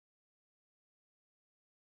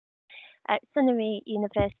at Suranaree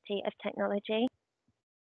University of Technology.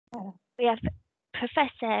 We have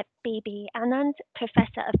Professor B.B. Anand,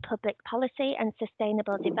 Professor of Public Policy and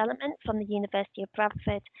Sustainable Development from the University of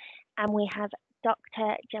Bradford, and we have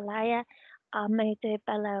Dr. Jaliyyah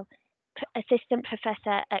Ahmadu-Bello, Assistant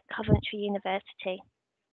Professor at Coventry University.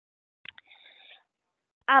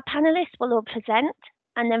 Our panelists will all present,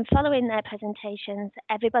 and then following their presentations,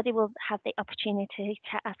 everybody will have the opportunity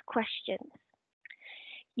to ask questions.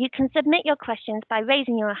 You can submit your questions by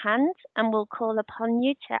raising your hand, and we'll call upon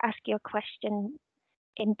you to ask your question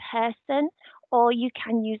in person, or you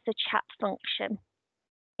can use the chat function.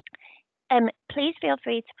 Please feel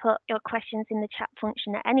free to put your questions in the chat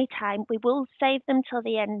function at any time. We will save them till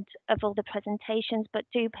the end of all the presentations, but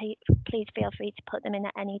please feel free to put them in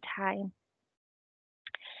at any time.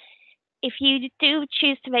 If you do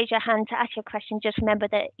choose to raise your hand to ask your question, just remember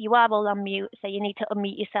that you are all on mute, so you need to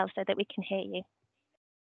unmute yourself so that we can hear you.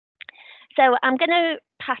 So I'm going to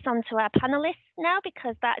pass on to our panelists now,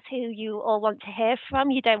 because that's who you all want to hear from.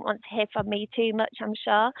 You don't want to hear from me too much, I'm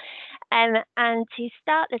sure. And to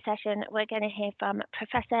start the session, we're going to hear from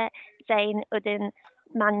Professor Zainuddin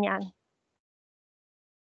Manan.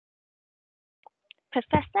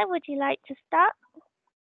 Professor, would you like to start?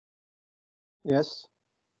 Yes.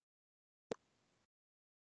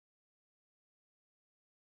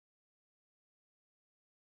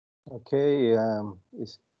 Okay.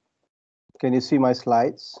 Can you see my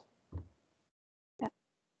slides? Yeah.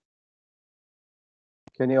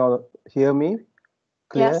 Can you all hear me?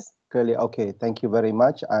 Clear? Yes. Clearly. Okay. Thank you very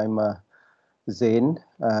much. I'm Zain.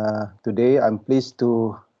 Today, I'm pleased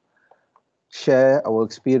to share our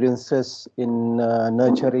experiences in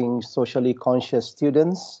nurturing socially conscious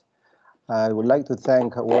students. I would like to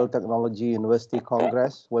thank World Technology University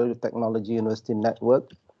Congress, World Technology University Network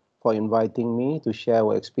for inviting me to share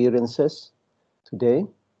our experiences today.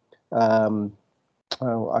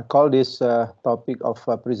 I call this topic of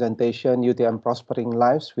presentation UTM Prospering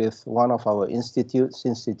Lives with one of our institutes,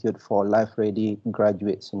 Institute for Life Ready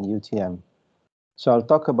Graduates in UTM. So I'll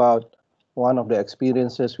talk about one of the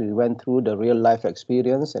experiences we went through, the real life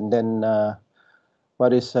experience, and then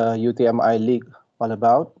what is UTM I-League all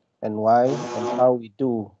about, and why and how we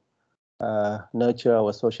do nurture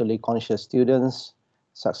our socially conscious students,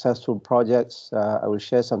 successful projects. I will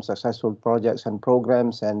share some successful projects and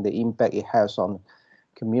programs and the impact it has on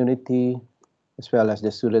community as well as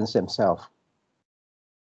the students themselves.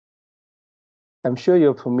 I'm sure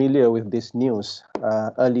you're familiar with this news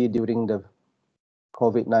early during the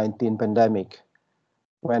COVID-19 pandemic,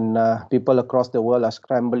 when people across the world are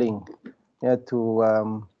scrambling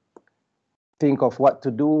to think of what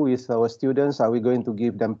to do with our students. Are we going to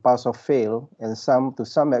give them pass or fail? And to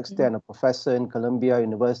some extent, a professor in Columbia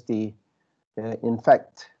University, in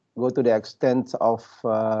fact, go to the extent of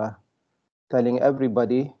telling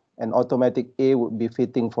everybody an automatic A would be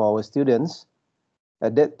fitting for our students.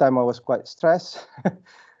 At that time, I was quite stressed,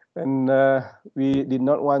 and we did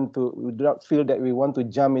not feel that we want to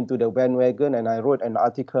jump into the bandwagon. And I wrote an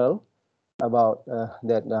article about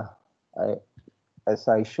that. As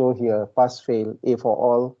I show here, pass-fail, A for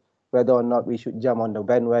all, whether or not we should jump on the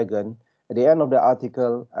bandwagon. At the end of the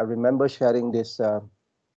article, I remember sharing this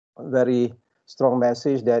very strong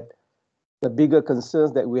message that the bigger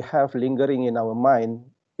concerns that we have lingering in our mind,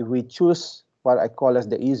 if we choose what I call as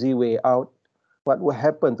the easy way out, what will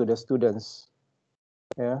happen to the students?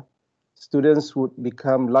 Yeah? Students would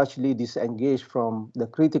become largely disengaged from the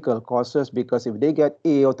critical courses, because if they get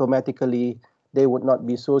A automatically, they would not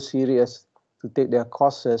be so serious to take their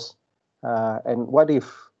courses. And what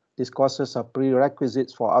if these courses are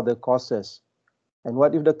prerequisites for other courses? And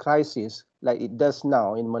what if the crisis, like it does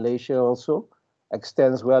now in Malaysia also,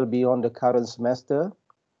 extends well beyond the current semester?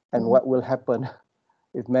 And what will happen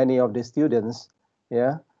if many of the students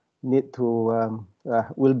will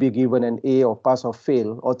be given an A or pass or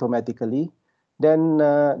fail automatically? Then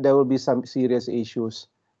there will be some serious issues.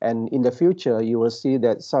 And in the future, you will see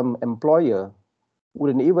that some employer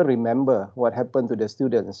wouldn't even remember what happened to the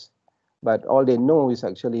students, but all they know is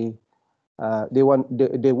actually they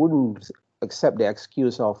wouldn't accept the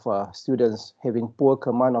excuse of students having poor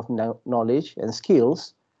command of knowledge and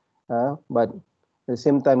skills, but at the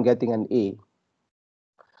same time getting an A.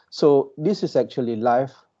 So this is actually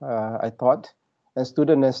life, I thought, and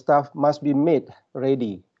students and staff must be made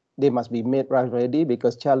ready. They must be made ready,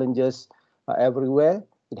 because challenges are everywhere.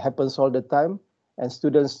 It happens all the time, and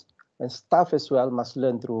students and staff as well must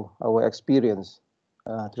learn through our experience,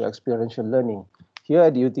 through experiential learning. Here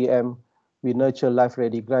at UTM, we nurture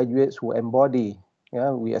life-ready graduates who embody,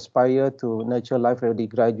 we aspire to nurture life-ready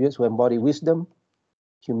graduates who embody wisdom,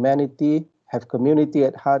 humanity, have community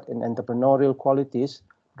at heart and entrepreneurial qualities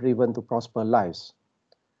driven to prosper lives.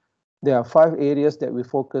 There are 5 areas that we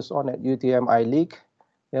focus on at UTM iLeague.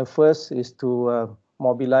 First is to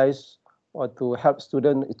mobilize or to help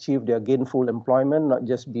students achieve their gainful employment, not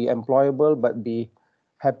just be employable, but be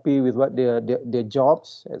happy with what their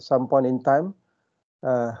jobs at some point in time.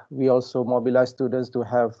 We also mobilize students to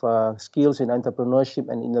have skills in entrepreneurship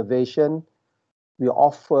and innovation. We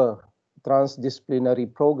offer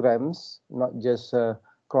transdisciplinary programs, not just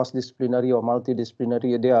cross-disciplinary or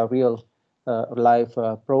multidisciplinary. They are real life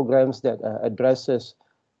programs that addresses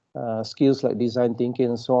skills like design thinking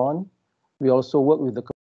and so on. We also work with the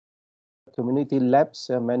community labs,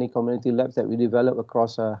 many community labs that we develop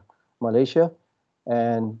across Malaysia.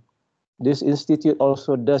 And this institute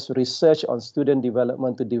also does research on student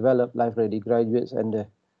development to develop life-ready graduates, and the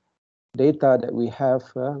data that we have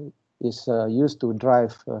is used to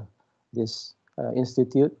drive this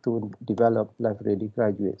institute to develop life-ready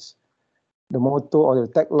graduates. The motto or the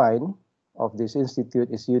tagline of this institute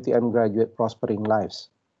is UTM Graduate Prospering Lives.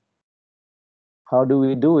 How do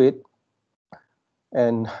we do it?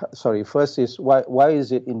 And first is why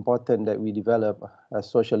is it important that we develop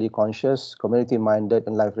socially conscious, community-minded,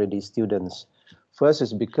 and life-ready students? First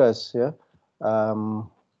is because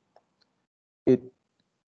it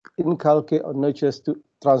inculcates or nurtures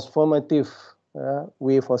transformative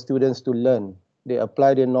way for students to learn. They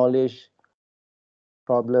apply their knowledge,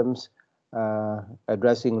 problems,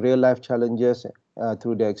 addressing real-life challenges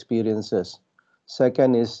through their experiences.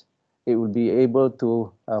 Second is it will be able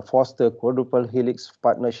to foster quadruple helix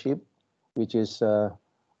partnership, which is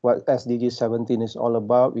what SDG 17 is all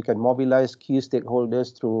about. We can mobilize key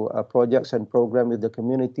stakeholders through projects and programs with the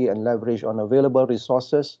community and leverage on available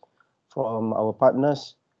resources from our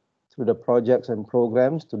partners through the projects and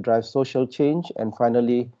programs to drive social change. And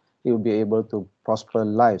finally, it will be able to prosper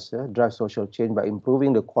lives, drive social change by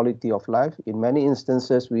improving the quality of life. In many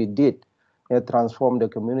instances, we did transform the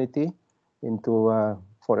community into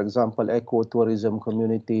for example, ecotourism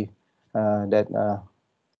community that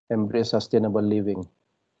embrace sustainable living.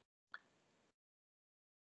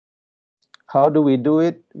 How do we do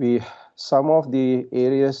it? Some of the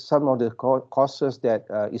areas, some of the courses that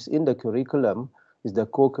is in the curriculum is the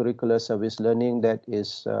co-curricular service learning that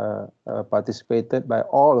is participated by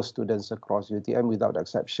all students across UTM without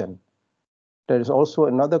exception. There is also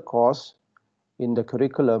another course in the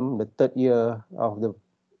curriculum, the 3rd year of the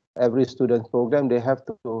every student program. They have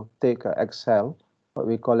to take Excel, what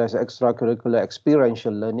we call as extracurricular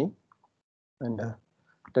experiential learning. And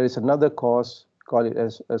there is another course, call it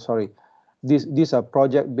as, these are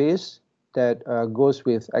project-based that goes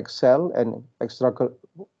with Excel and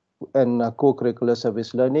co-curricular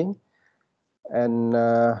service learning, and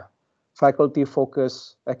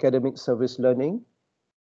faculty-focused academic service learning.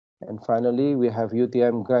 And finally, we have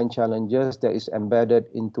UTM Grand Challenges that is embedded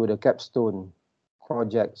into the capstone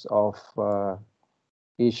projects of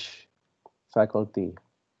each faculty.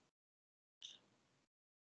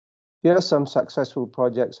 Here are some successful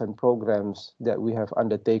projects and programs that we have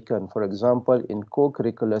undertaken. For example, in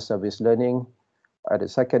co-curricular service learning, at the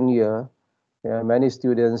 2nd year, many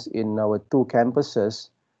students in our 2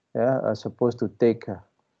 campuses are supposed to take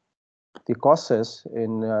the courses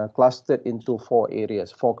clustered into 4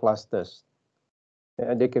 areas, 4 clusters.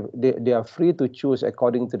 They are free to choose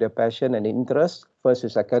according to their passion and interest. First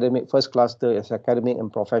cluster is academic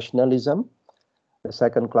and professionalism. The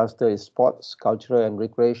second cluster is sports, culture and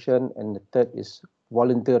recreation. And the third is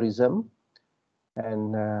volunteerism.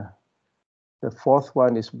 And the fourth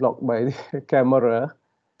one is blocked by the camera.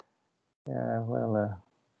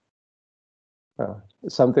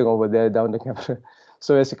 Something over there down the camera.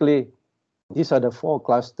 So basically, these are the 4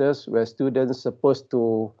 clusters where students are supposed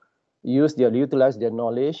to utilize their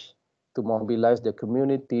knowledge to mobilize the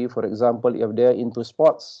community. For example, if they're into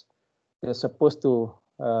sports, they're supposed to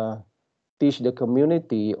teach the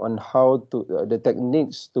community on how to the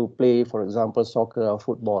techniques to play, for example, soccer or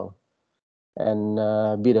football, and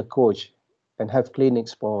be the coach and have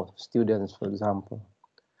clinics for students, for example.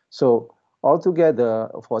 So altogether,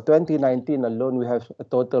 for 2019 alone, we have a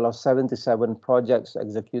total of 77 projects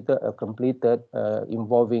executed or completed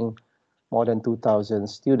involving more than 2,000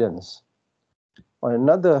 students. On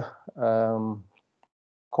another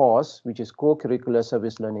course, which is co-curricular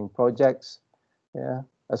service learning projects,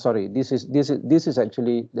 this is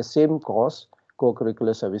actually the same course,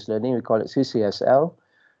 co-curricular service learning. We call it CCSL.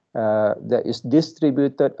 That is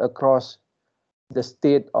distributed across the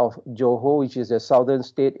state of Johor, which is a southern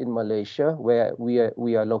state in Malaysia, where we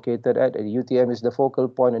are located at. And UTM is the focal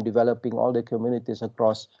point in developing all the communities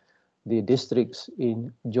across the districts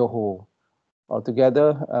in Johor.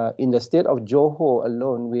 Altogether, in the state of Johor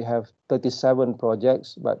alone, we have 37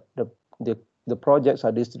 projects, but the projects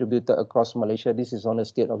are distributed across Malaysia. This is on the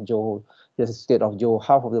state of Johor. The state of Johor,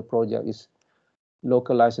 half of the project is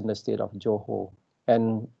localized in the state of Johor.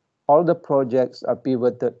 And all the projects are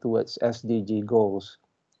pivoted towards SDG goals,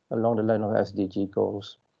 along the line of SDG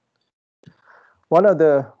goals. One of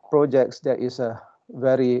the projects that is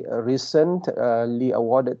very recently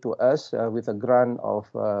awarded to us with a grant of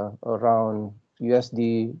around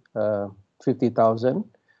USD 50,000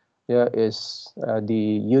 is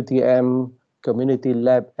the UTM Community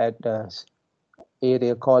Lab at the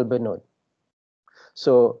area called Benut.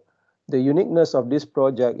 So the uniqueness of this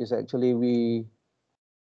project is actually we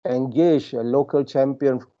engage a local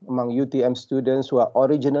champion among UTM students who are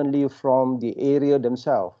originally from the area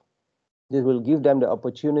themselves. This will give them the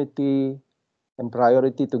opportunity and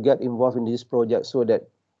priority to get involved in this project so that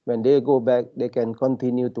when they go back, they can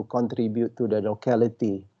continue to contribute to the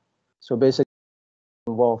locality. So basically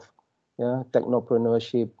involve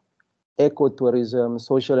technopreneurship, ecotourism,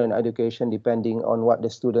 social and education, depending on what the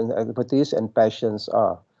students' expertise and passions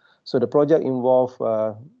are. So the project involves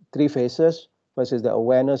 3 phases. First is the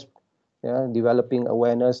awareness, developing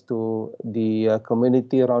awareness to the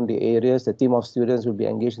community around the areas. The team of students will be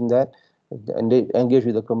engaged in that, and they engage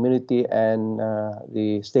with the community and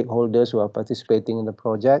the stakeholders who are participating in the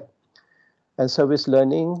project. And service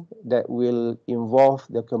learning that will involve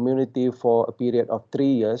the community for a period of 3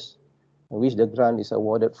 years, which the grant is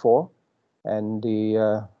awarded for. And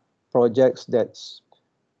the projects that's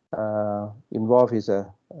involved is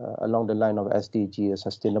along the line of SDG,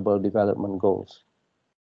 Sustainable Development Goals.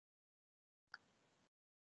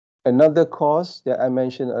 Another course that I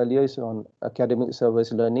mentioned earlier is on academic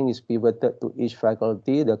service learning, is pivoted to each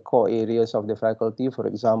faculty, the core areas of the faculty. For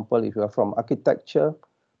example, if you are from architecture,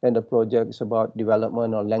 then the project is about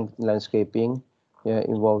development or landscaping,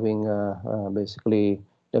 involving basically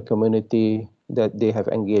the community that they have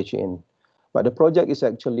engaged in. But the project is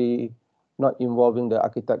actually not involving the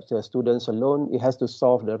architecture students alone. It has to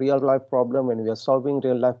solve the real life problem. When we are solving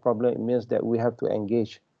real life problem, it means that we have to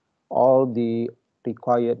engage all the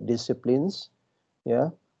required disciplines,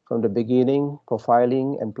 from the beginning,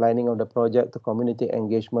 profiling and planning of the project, to community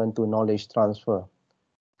engagement, to knowledge transfer.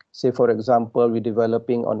 Say, for example, we're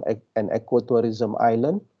developing on an ecotourism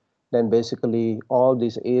island, then basically all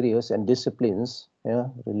these areas and disciplines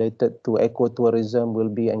related to ecotourism will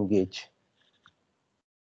be engaged.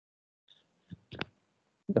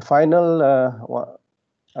 The final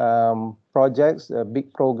projects,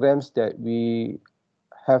 big programs that we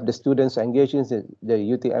have the students engaged in the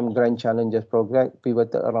UTM Grand Challenges program,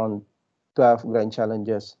 pivoted around 12 Grand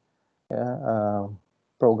Challenges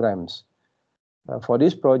programs. For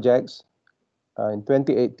these projects, in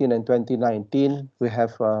 2018 and 2019, we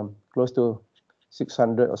have close to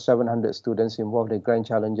 600 or 700 students involved in the Grand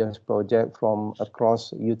Challenges project from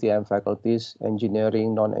across UTM faculties,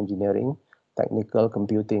 engineering, non-engineering, technical,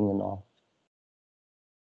 computing, and all.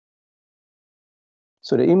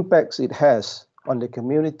 So the impacts it has on the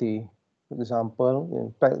community, for example,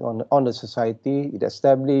 impact on the society, it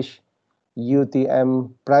established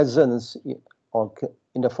UTM presence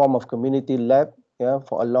in the form of community lab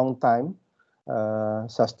for a long time,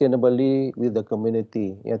 sustainably with the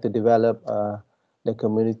community, to develop the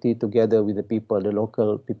community together with the people, the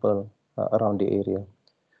local people around the area.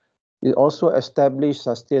 It also established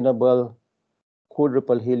sustainable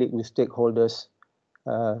quadruple helix with stakeholders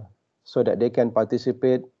so that they can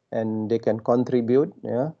participate and they can contribute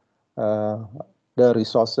the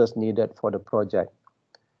resources needed for the project.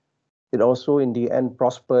 It also, in the end,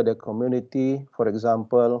 prosper the community. For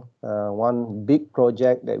example, one big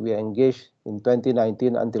project that we engaged in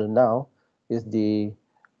 2019 until now is the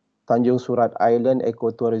Tanjung Surat Island,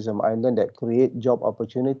 ecotourism island, that create job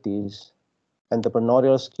opportunities,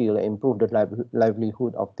 entrepreneurial skill, and improve the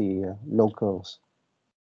livelihood of the locals.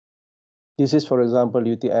 This is, for example,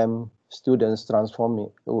 UTM students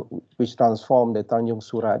which transform the Tanjung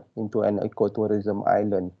Surat into an ecotourism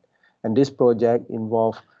island. And this project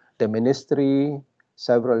involved the ministry,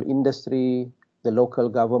 several industry, the local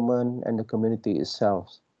government, and the community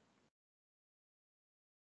itself.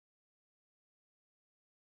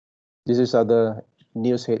 This is other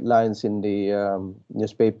news headlines in the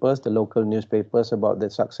newspapers, the local newspapers, about the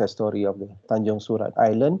success story of the Tanjung Surat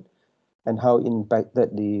Island and how it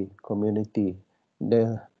impacted the community.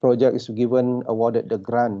 The project is awarded the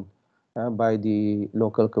grant by the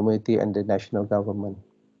local community and the national government.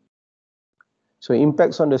 So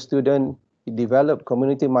impacts on the student, it developed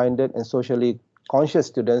community-minded and socially conscious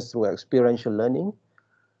students through experiential learning.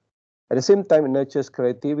 At the same time, it nurtures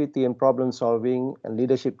creativity and problem solving and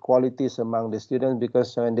leadership qualities among the students,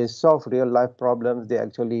 because when they solve real life problems, they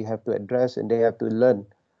actually have to address and they have to learn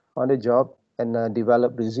on the job and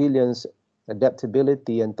develop resilience,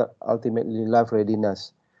 adaptability, and ultimately life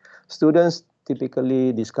readiness. Students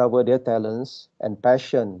typically discover their talents and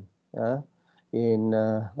passion in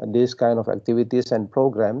these kind of activities and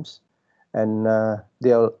programs, and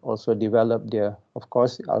they'll also develop their, of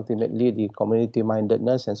course, ultimately the community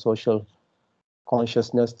mindedness and social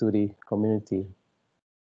consciousness to the community.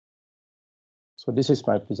 So this is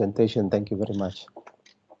my presentation. Thank you very much.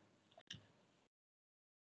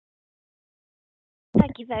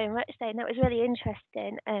 Thank you very much, Zain. That was really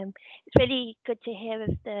interesting. It's really good to hear of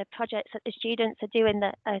the projects that the students are doing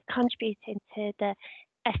that are contributing to the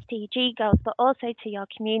SDG goals, but also to your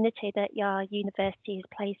community that your university is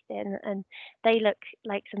placed in, and they look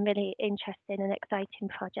like some really interesting and exciting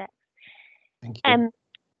projects. Thank you.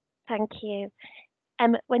 Thank you.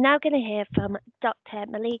 We're now going to hear from Dr.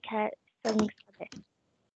 Mullika Sungsanit.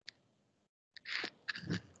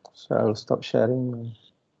 So I'll stop sharing.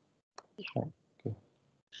 Yeah. Okay.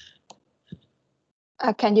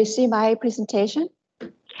 Can you see my presentation?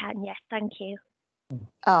 Can, yes, thank you.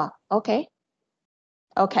 Okay.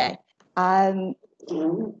 Okay. Now,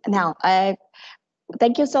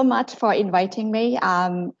 thank you so much for inviting me.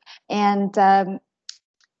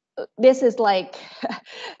 This is like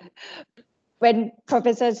when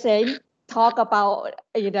Professor Zain talk about,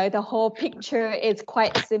 the whole picture is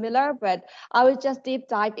quite similar, but I will just deep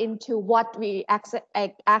dive into what we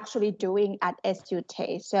actually doing at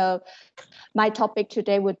SUT. So my topic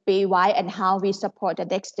today would be why and how we support the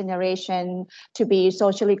next generation to be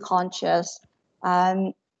socially conscious.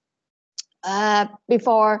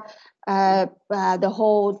 Before the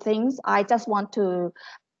whole things, I just want to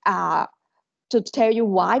tell you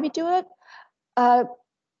why we do it.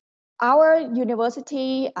 Our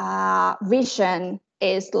university vision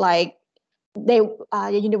is like the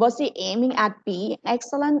university aiming at being an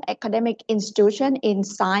excellent academic institution in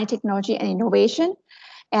science, technology, and innovation,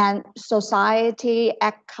 and society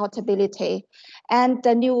accountability. And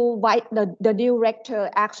the new rector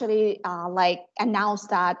actually announced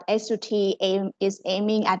that SUT is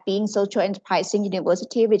aiming at being social enterprising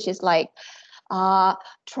university, which is like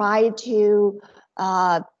try to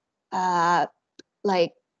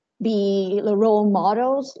be the role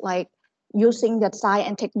models, like using the science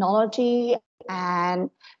and technology and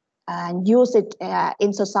use it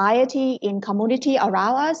in society, in community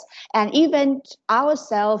around us, and even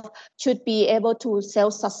ourselves should be able to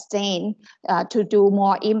self-sustain, to do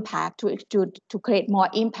more impact, to create more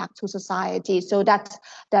impact to society. So that's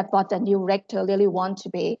what the new rector really want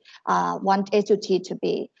SUT to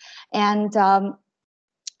be. And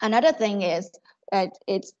another thing is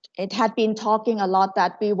it had been talking a lot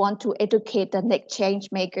that we want to educate the next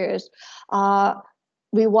change makers.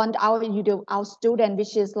 We want our student,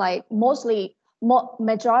 which is like majority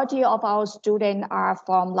of our students are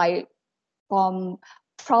from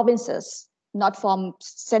provinces, not from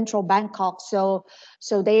central Bangkok. So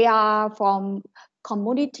they are from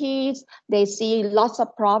communities. They see lots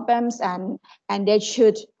of problems, and they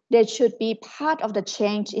should be part of the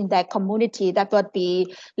change in their community. That's what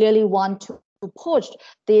we really want to push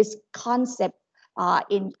this concept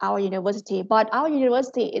in our university. But our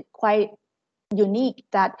university is quite unique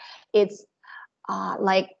that it's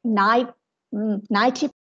like 95%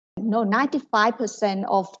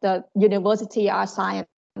 of the university are science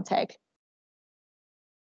and tech.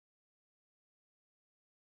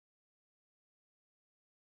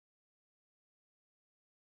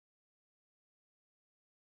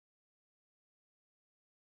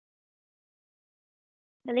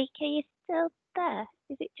 Mullika, you still there?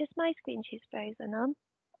 Is it just my screen she's frozen on?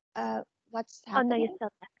 What's happening? Oh no, you're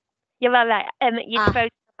still there. You're all right. You frozen on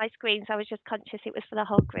my screen, so I was just conscious it was for the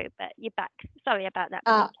whole group, but you're back. Sorry about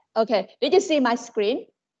that. Okay. Did you see my screen?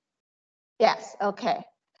 Yes. Okay.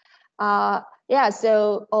 Yeah.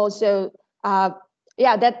 So also, that's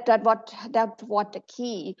what the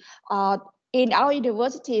key. In our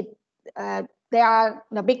university, there are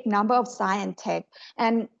a big number of science tech,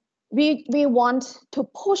 and we want to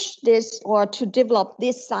push this or to develop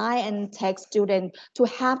this science and tech student to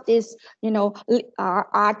have this,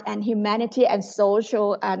 art and humanity and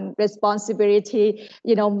social and responsibility,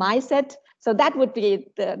 mindset. So that would be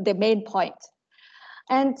the main point.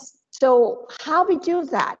 And so how we do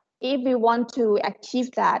that? If we want to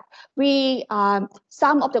achieve that, we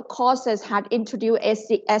some of the courses had introduced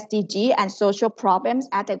SDG and social problems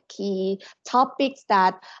as the key topics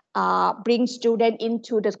that bring students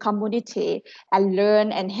into the community and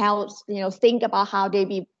learn and help think about how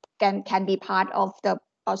they can be part of the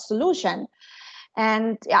solution.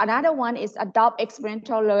 And another one is adopt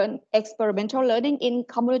experimental learning in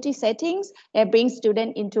community settings. They bring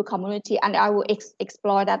students into community, and I will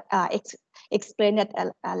explore that, explain that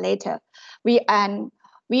later. We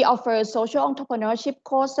offer social entrepreneurship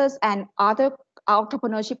courses and other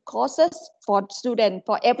entrepreneurship courses for students,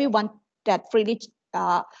 for everyone that freely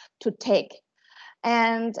to take.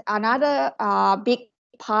 And another big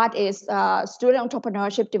part is Student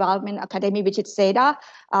Entrepreneurship Development Academy, which is SEDA,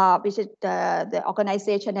 which is the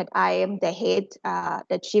organization that I am the head,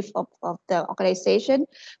 the chief of the organization.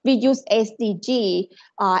 We use SDG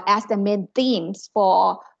as the main themes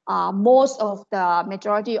for most of the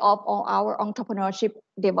majority of all our entrepreneurship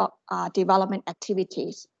development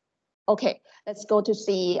activities. Okay, let's go to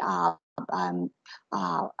see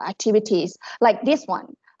activities like this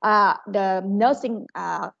one. The nursing,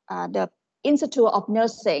 the Institute of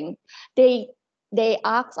Nursing, they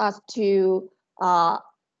ask us to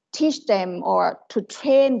teach them or to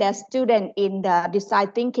train their student in the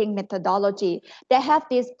design thinking methodology. They have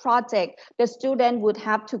this project. The student would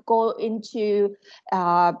have to go into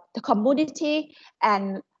the community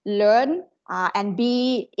and learn and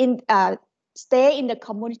be in stay in the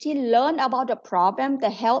community, learn about the problem, the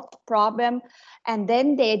health problem, and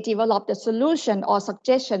then they develop the solution or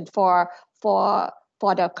suggestion for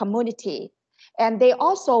the community. And they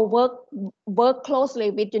also work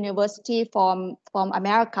closely with university from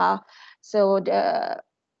America, so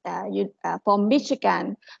from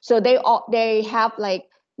Michigan. So they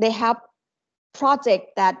have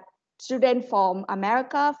project that students from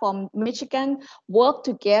America, from Michigan, work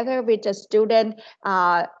together with a student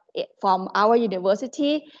from our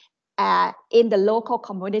university in the local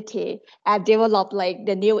community and develop like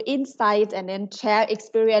the new insights and then share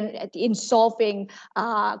experience in solving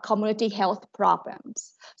community health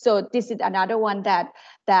problems. So this is another one that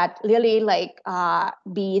really like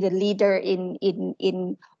be the leader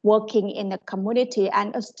in working in the community.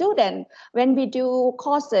 And a student, when we do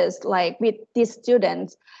courses like with these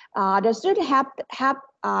students, the students have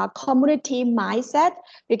community mindset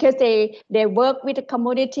because they work with the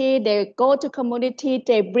community, they go to community,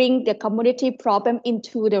 they bring the community problem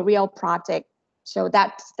into the real project. So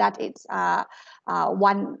that is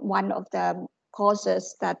one of the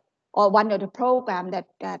courses that, or one of the program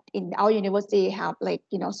that in our university have like,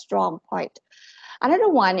 you know, strong point. Another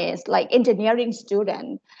one is like engineering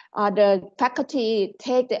student. The faculty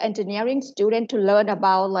take the engineering student to learn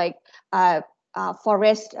about like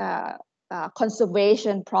forest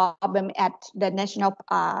conservation problem at the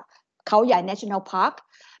Khao Yai National Park,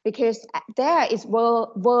 because there is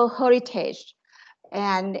world heritage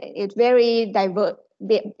and it's very diverse.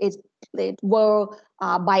 It's world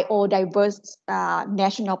biodiverse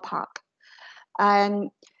national park,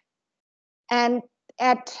 and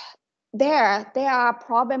at there are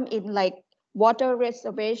problem in like water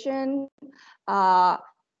reservation,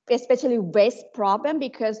 especially waste problem,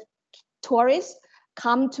 because tourists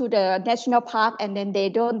come to the national park and then they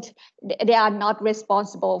are not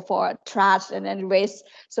responsible for trash and then waste,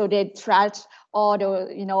 so they trash all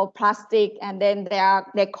the, you know, plastic, and then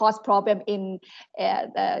they cause problem in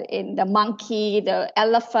the monkey, the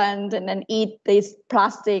elephant, and then eat this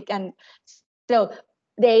plastic. And so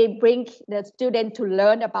they bring the student to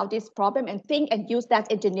learn about this problem and think and use that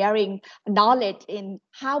engineering knowledge in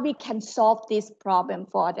how we can solve this problem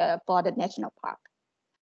for the national park.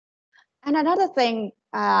 And another thing,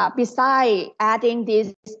 besides adding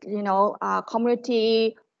this, you know,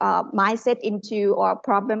 community mindset into or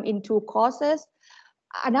problem into courses,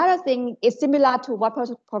 another thing is similar to what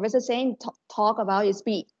Professor Zain talk about is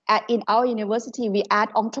in our university, we add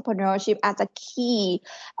entrepreneurship as a key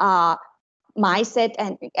mindset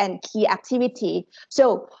and key activity.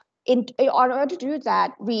 So in order to do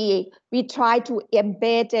that, we try to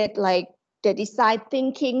embed it like the design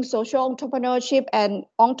thinking, social entrepreneurship, and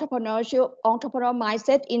entrepreneur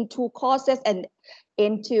mindset into courses and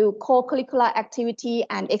into co-curricular activity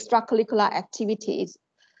and extracurricular activities.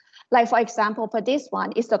 Like for example, for this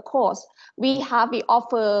one is the course. We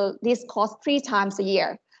offer this course 3 times a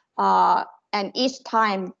year, and each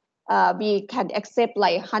time we can accept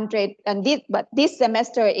like 100. And this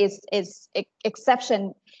semester is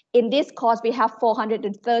exception. In this course, we have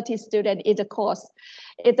 430 students in the course.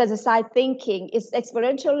 It's a design thinking, it's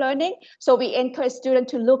experiential learning. So we encourage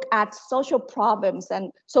students to look at social problems.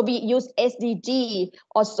 And so we use SDG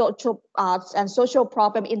or social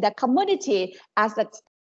problem in the community as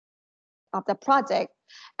of the project.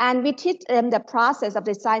 And we teach them the process of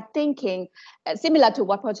design thinking, similar to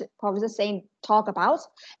what Professor Zain talked about.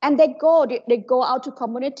 And they go out to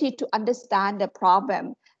community to understand the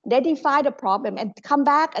problem identify the problem, and come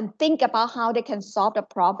back and think about how they can solve the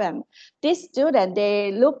problem. This student,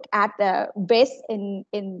 they look at the waste in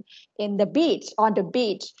the beach, on the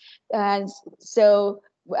beach, and so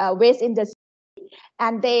waste in the sea,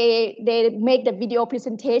 and they make the video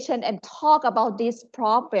presentation and talk about this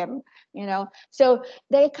problem. So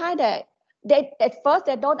they at first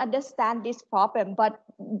they don't understand this problem, but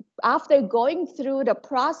after going through the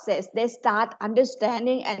process, they start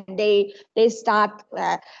understanding, and they start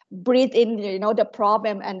breathe in the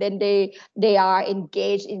problem, and then they are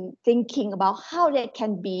engaged in thinking about how they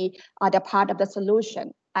can be the part of the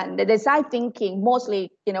solution. And the design thinking, mostly,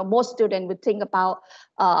 most students would think about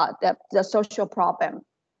the social problem.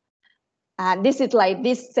 And this is like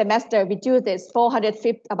this semester, we do this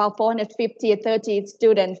about 450, 30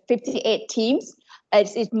 students, 58 teams.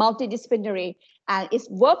 It's multidisciplinary, and it's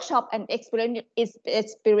workshop and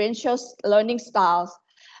experiential learning styles.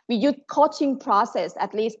 We use coaching process,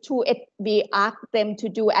 at least we ask them to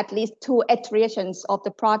do at least 2 iterations of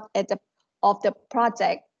the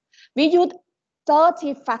project. We use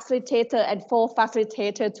 30 facilitator and 4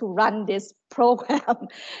 facilitator to run this program.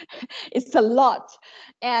 It's a lot.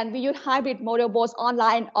 And we use hybrid model, both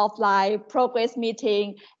online, offline, progress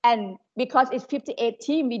meeting. And because it's 58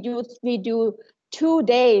 team, we do 2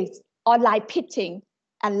 days online pitching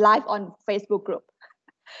and live on Facebook group.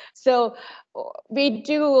 So we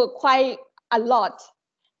do quite a lot.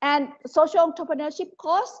 And social entrepreneurship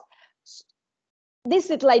course,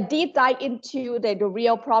 this is like deep dive into the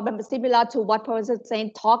real problem, similar to what Professor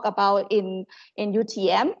Zain talked about in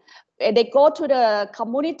UTM. They go to the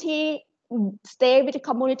community, stay with the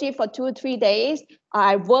community for 2 or 3 days.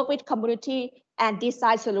 I work with community and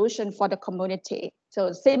design solution for the community.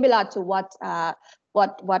 So similar to what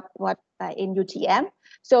in UTM.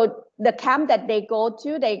 So the camp that they go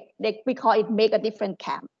to, we call it Make a Difference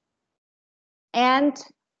camp. And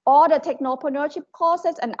all the technopreneurship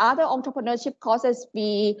courses and other entrepreneurship courses,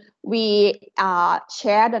 we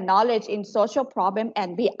share the knowledge in social problem,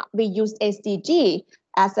 and we use SDG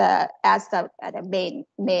as the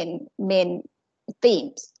main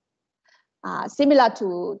themes, similar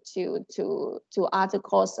to other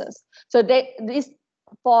courses. So this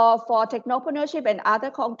for technopreneurship and other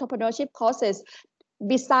entrepreneurship courses,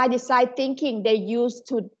 besides design thinking,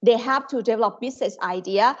 they have to develop business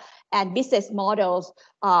idea and business models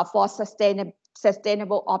for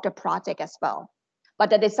sustainable of the project as well. But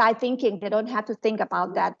the design thinking, they don't have to think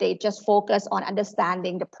about that. They just focus on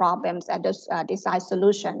understanding the problems and the design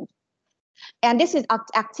solutions. And this is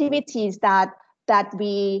activities that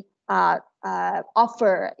we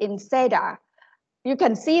offer in SEDA. You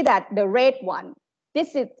can see that the red one,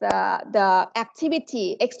 this is the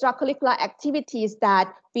activity, extracurricular activities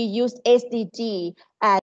that we use SDG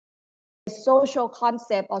as social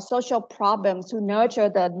concept or social problems to nurture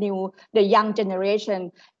the young generation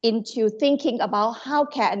into thinking about how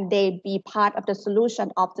can they be part of the solution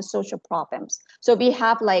of the social problems. So we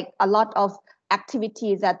have like a lot of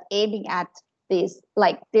activities that aiming at this,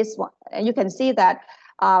 like this one. And you can see that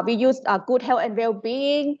we use good health and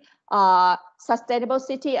well-being, sustainable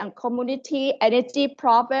city and community, energy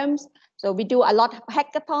problems. So we do a lot of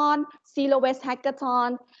hackathon, zero waste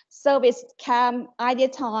hackathon, service camp,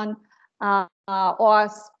 ideathon, or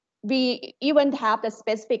we even have the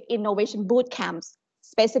specific innovation boot camps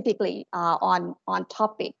specifically on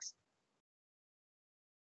topics.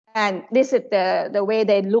 And this is the way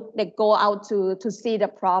they go out to see the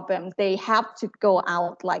problem. They have to go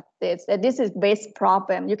out like this. And this is waste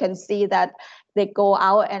problem. You can see that they go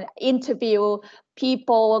out and interview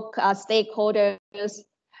people, stakeholders,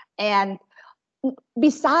 and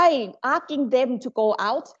besides asking them to go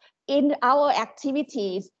out in our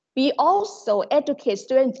activities, we also educate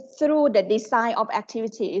students through the design of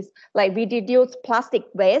activities. Like we reduce plastic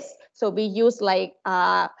waste, so we use like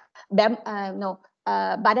banana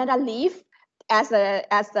leaf as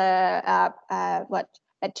a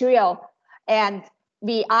material, and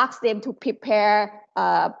we ask them to prepare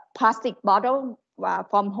a plastic bottle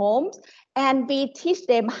from homes, and we teach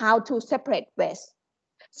them how to separate waste.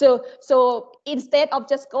 So instead of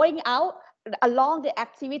just going out along the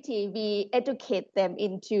activity, we educate them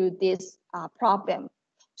into this problem.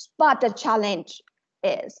 But the challenge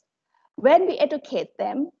is when we educate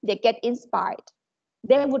them, they get inspired.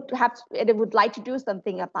 They would like to do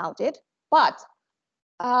something about it, but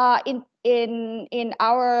in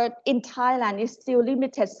Thailand, it's still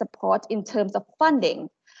limited support in terms of funding.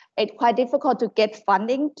 It's quite difficult to get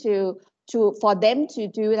funding for them to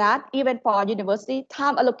do that. Even for university,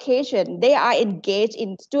 time allocation, they are engaged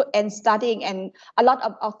in studying, and a lot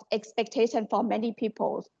of expectation for many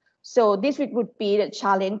people. So this would be the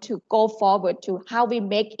challenge to go forward to how we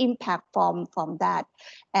make impact from that.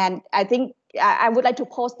 And I think I would like to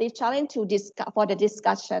pose this challenge to for the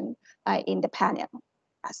discussion in the panel.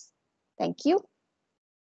 Yes. Thank you.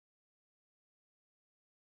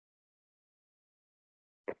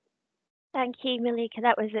 Thank you, Mullika.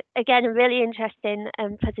 That was, again, a really interesting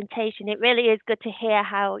presentation. It really is good to hear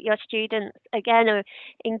how your students, again, are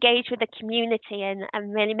engaged with the community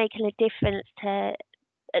and really making a difference to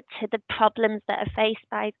the problems that are faced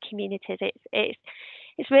by communities.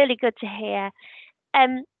 It's really good to hear.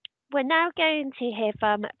 We're now going to hear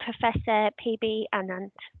from Professor P.B.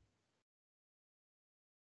 Anand.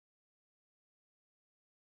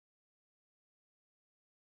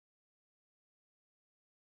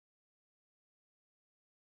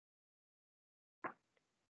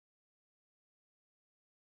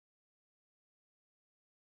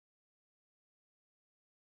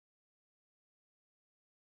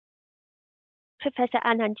 Professor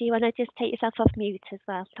Anand, do you want to just take yourself off mute as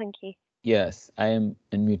well? Thank you. Yes, I am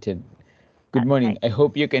unmuted. Good morning. I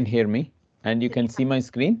hope you can hear me and you can see my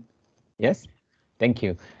screen. Yes, thank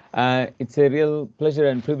you. It's a real pleasure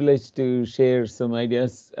and privilege to share some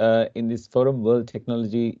ideas in this forum, World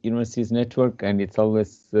Technology Universities Network, and it's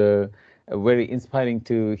always very inspiring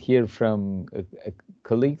to hear from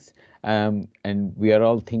colleagues, and we are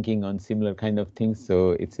all thinking on similar kind of things,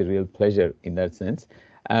 so it's a real pleasure in that sense.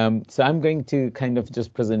 So I'm going to kind of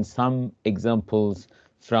just present some examples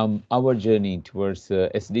from our journey towards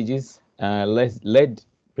SDGs, led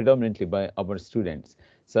predominantly by our students.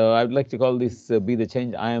 So I would like to call this Be the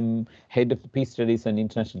Change. I am head of Peace Studies and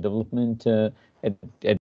International Development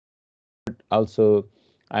at also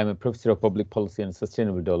I'm a professor of public policy and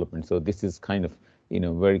sustainable development. So this is kind of,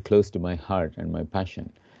 very close to my heart and my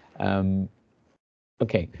passion.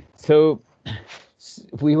 Okay, so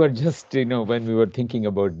we were just, when we were thinking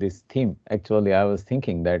about this theme, actually, I was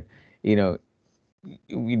thinking that,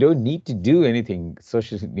 we don't need to do anything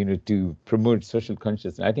social, to promote social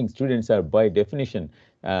consciousness. I think students are by definition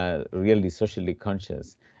really socially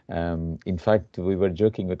conscious. In fact, we were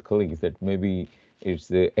joking with colleagues that maybe it's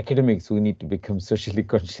the academics who need to become socially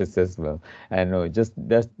conscious as well. And just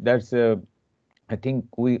that's I think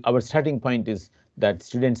our starting point is that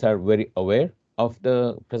students are very aware of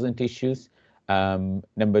the present issues.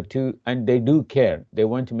 Number two, and they do care. They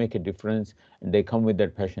want to make a difference, and they come with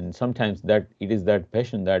that passion. Sometimes it is that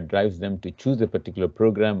passion that drives them to choose a particular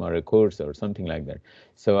program or a course or something like that.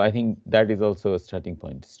 So I think that is also a starting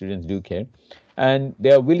point. Students do care, and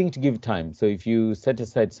they are willing to give time. So if you set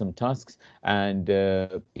aside some tasks, and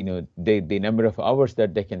the number of hours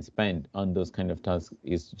that they can spend on those kind of tasks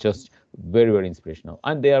is just very, very inspirational,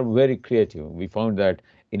 and they are very creative. We found that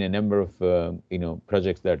in a number of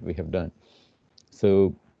projects that we have done.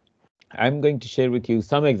 So I'm going to share with you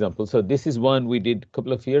some examples. So this is one we did a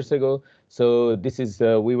couple of years ago. So this is,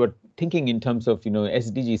 we were thinking in terms of,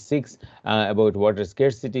 SDG 6 about water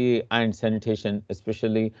scarcity and sanitation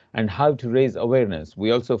especially, and how to raise awareness.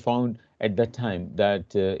 We also found at that time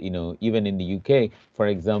that, even in the UK, for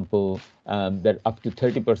example, that up to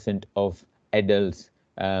 30% of adults,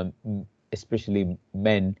 especially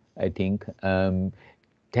men, I think,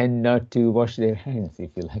 tend not to wash their hands, if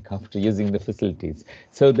you like, after using the facilities.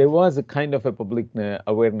 So there was a kind of a public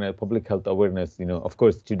awareness, public health awareness. Of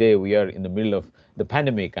course, today we are in the middle of the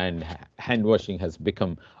pandemic, and hand washing has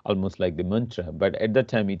become almost like the mantra. But at that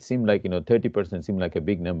time, it seemed like 30% seemed like a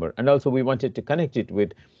big number. And also, we wanted to connect it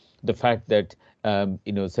with the fact that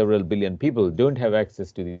several billion people don't have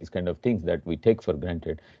access to these kind of things that we take for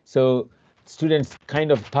granted. So students kind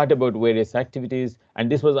of thought about various activities, and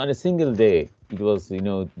this was on a single day. It was,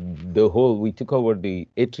 we took over the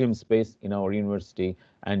atrium space in our university,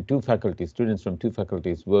 and students from two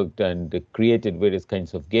faculties worked and created various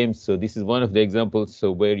kinds of games. So this is one of the examples, so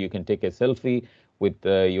where you can take a selfie with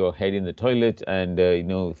your head in the toilet, and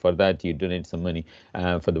for that you donate some money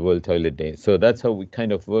for the World Toilet Day. So that's how we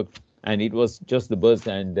kind of worked, and it was just the buzz.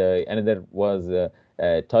 And another was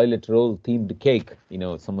toilet roll themed cake,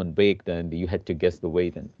 someone baked, and you had to guess the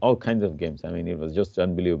weight, and all kinds of games. I mean, it was just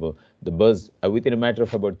unbelievable. The buzz, within a matter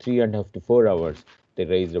of about 3.5 to 4 hours, they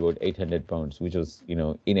raised about 800 pounds, which was,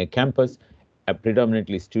 in a campus,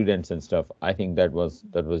 predominantly students and stuff. I think that was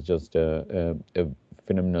just a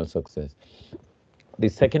phenomenal success. The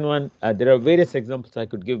second one, there are various examples I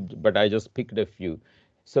could give, but I just picked a few.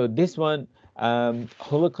 So this one,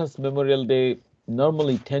 Holocaust Memorial Day,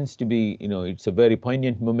 normally tends to be, it's a very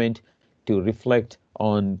poignant moment to reflect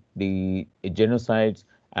on the genocides,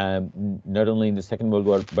 not only in the Second World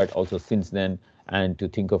War, but also since then, and to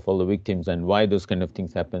think of all the victims and why those kind of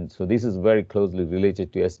things happen. So this is very closely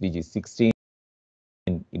related to SDG 16,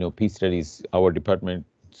 peace studies, our department.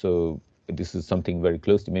 So this is something very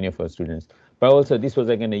close to many of our students. But also this was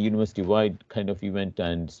again a university-wide kind of event,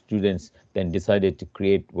 and students then decided to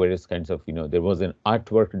create various kinds of, there was an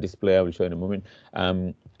artwork display I will show in a moment.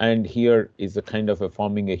 And here is a kind of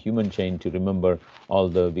forming a human chain to remember all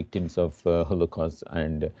the victims of Holocaust.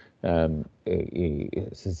 And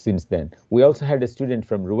since then, we also had a student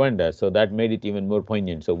from Rwanda, so that made it even more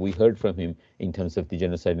poignant. So we heard from him in terms of the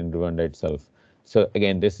genocide in Rwanda itself. So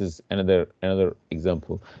again, this is another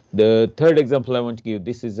example. The third example I want to give,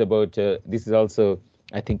 this is about, this is also,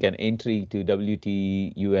 I think, an entry to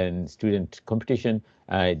WTUC student competition.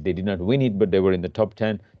 They did not win it, but they were in the top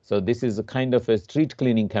 10. So this is a kind of a street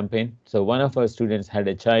cleaning campaign. So one of our students had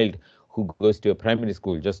a child who goes to a primary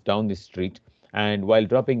school just down the street. And while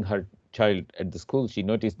dropping her child at the school, she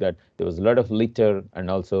noticed that there was a lot of litter and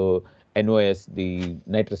also NOS, the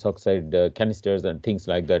nitrous oxide canisters and things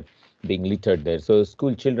like that being littered there. So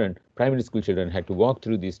school children, primary school children, had to walk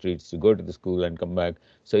through these streets to go to the school and come back.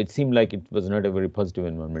 So it seemed like it was not a very positive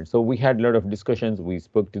environment. So we had a lot of discussions. We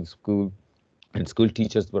spoke to the school, and school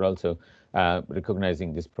teachers were also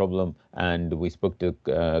recognizing this problem, and we spoke to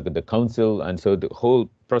the council. And so the whole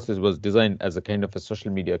process was designed as a kind of a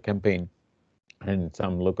social media campaign. And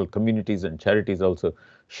some local communities and charities also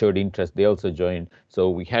showed interest. They also joined. So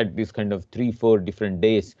we had this kind of 3-4 different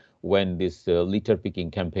days when this litter picking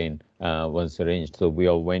campaign was arranged. So we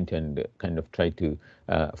all went and kind of tried to,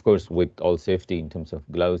 of course, with all safety in terms of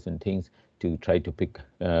gloves and things, to try to pick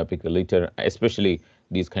the litter, especially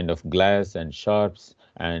these kind of glass and sharps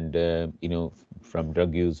and, from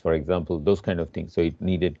drug use, for example, those kind of things. So it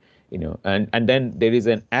needed, and then there is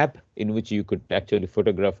an app in which you could actually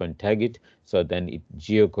photograph and tag it. So then it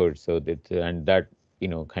geocodes, so that, and that,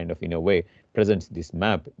 kind of in a way presents this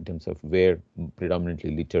map in terms of where predominantly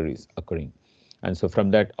litter is occurring. And so from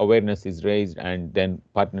that, awareness is raised, and then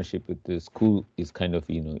partnership with the school is kind of,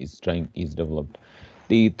 is developed.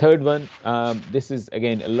 The third one, this is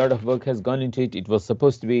again, a lot of work has gone into it. It was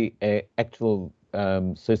supposed to be an actual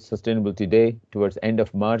sustainability day towards end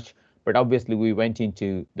of March, but obviously we went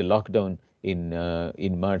into the lockdown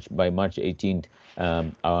in March. By March 18th,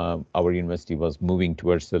 our university was moving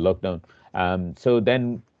towards the lockdown. So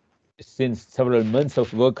then, since several months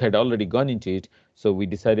of work had already gone into it, so we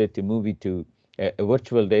decided to move it to a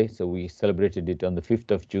virtual day. So we celebrated it on the 5th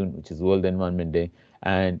of June, which is World Environment Day.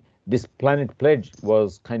 And this Planet Pledge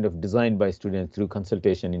was kind of designed by students through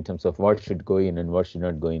consultation in terms of what should go in and what should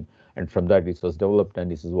not go in. And from that, it was developed, and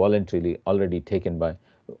this is voluntarily already taken by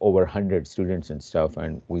over 100 students and staff.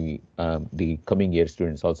 And we, the coming year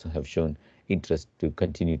students also have shown interest to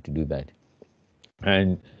continue to do that.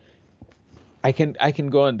 And I can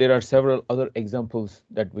go on. There are several other examples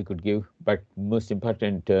that we could give, but most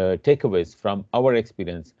important takeaways from our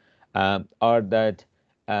experience are that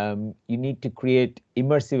you need to create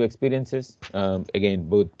immersive experiences. Again,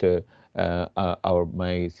 both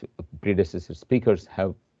my predecessor speakers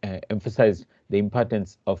have emphasized the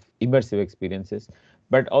importance of immersive experiences,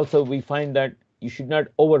 but also we find that you should not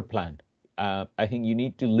overplan. I think you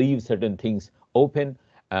need to leave certain things open.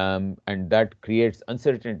 And that creates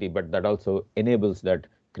uncertainty, but that also enables that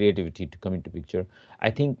creativity to come into picture. I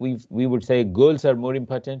think we would say goals are more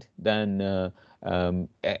important than a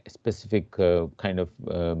specific kind of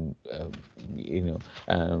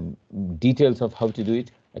details of how to do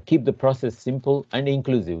it. Keep the process simple and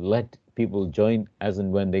inclusive. Let people join as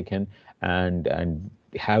and when they can, and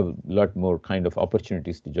have a lot more kind of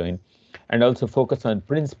opportunities to join. And also focus on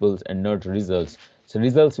principles and not results. So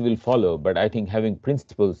results will follow, but I think having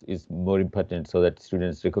principles is more important, so that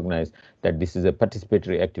students recognize that this is a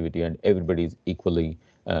participatory activity and everybody is equally,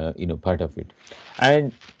 part of it.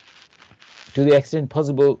 And to the extent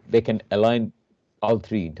possible, they can align all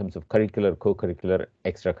three in terms of curricular, co-curricular,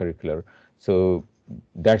 extracurricular. So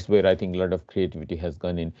that's where I think a lot of creativity has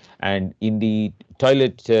gone in. And in the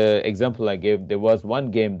toilet example I gave, there was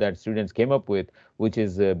one game that students came up with, which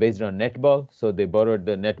is based on netball. So they borrowed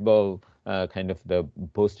the netball kind of the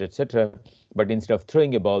post, etc. But instead of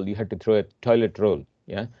throwing a ball, you had to throw a toilet roll.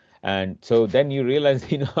 Yeah. And so then you realize,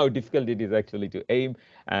 how difficult it is actually to aim.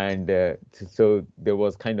 And so there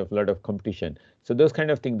was kind of a lot of competition. So those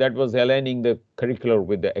kind of things, that was aligning the curricular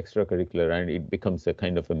with the extracurricular, and it becomes a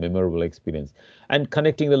kind of a memorable experience. And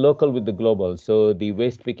connecting the local with the global. So the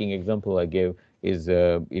waste picking example I gave is,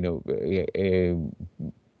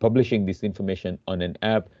 publishing this information on an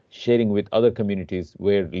app, sharing with other communities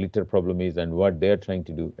where litter problem is and what they're trying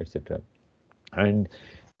to do, etc. And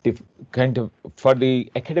the kind of, for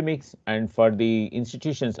the academics and for the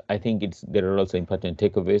institutions, I think there are also important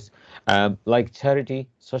takeaways. Like charity,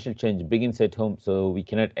 social change begins at home. So we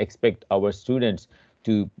cannot expect our students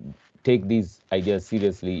to take these ideas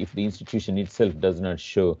seriously if the institution itself does not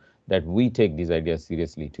show that we take these ideas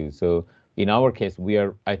seriously too. So in our case, we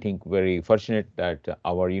are, I think, very fortunate that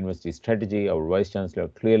our university strategy, our Vice Chancellor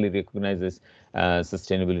clearly recognizes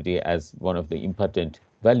sustainability as one of the important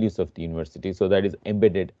values of the university. So that is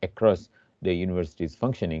embedded across the university's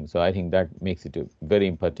functioning. So I think that makes it a very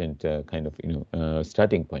important kind of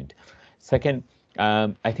starting point. Second,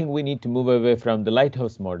 I think we need to move away from the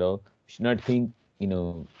lighthouse model. We should not think,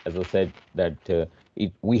 as I said, that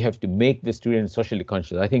we have to make the students socially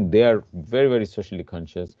conscious. I think they are very, very socially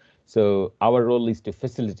conscious. So our role is to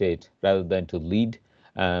facilitate rather than to lead.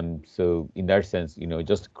 So in that sense,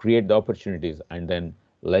 just create the opportunities and then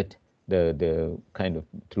let the kind of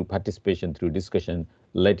through participation, through discussion,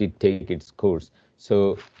 let it take its course.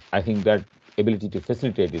 So I think that ability to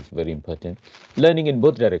facilitate is very important. Learning in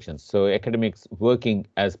both directions. So academics working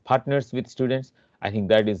as partners with students, I think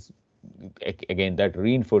that is, again, that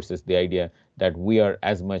reinforces the idea that we are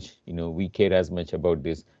as much, we care as much about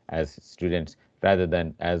this as students rather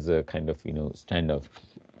than as a kind of, standoff.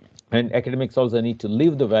 And academics also need to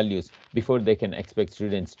live the values before they can expect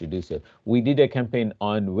students to do so. We did a campaign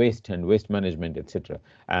on waste and waste management, etc.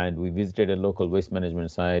 And we visited a local waste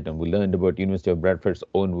management site and we learned about University of Bradford's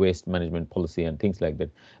own waste management policy and things like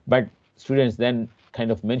that. But students then kind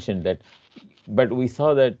of mentioned that, but we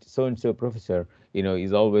saw that so-and-so professor,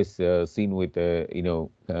 is always seen with a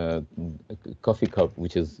coffee cup,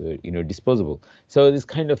 which is, disposable. So this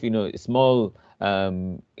kind of, small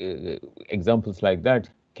examples like that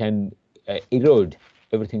can erode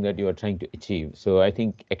everything that you are trying to achieve. So I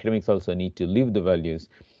think academics also need to live the values,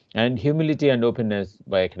 and humility and openness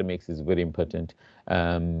by academics is very important.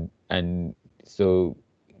 And so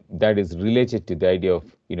that is related to the idea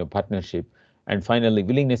of, partnership. And finally,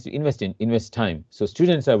 willingness to invest time. So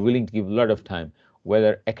students are willing to give a lot of time,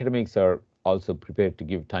 whether academics are also prepared to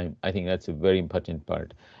give time. I think that's a very important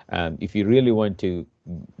part. If you really want to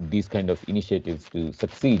these kind of initiatives to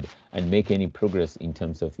succeed and make any progress in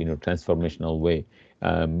terms of transformational way,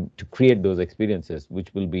 to create those experiences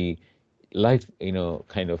which will be life,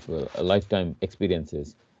 kind of a lifetime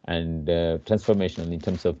experiences and transformational in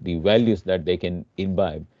terms of the values that they can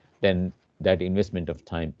imbibe, then that investment of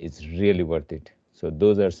time is really worth it. So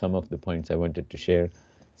those are some of the points I wanted to share.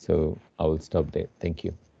 So I will stop there. Thank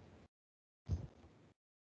you.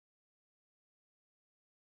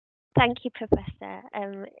 Thank you, Professor.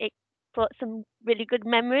 It brought some really good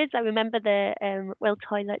memories. I remember the World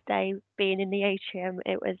Toilet Day being in the atrium.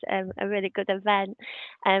 It was a really good event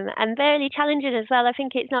and very challenging as well. I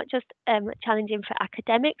think it's not just challenging for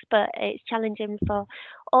academics, but it's challenging for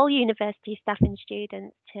all university staff and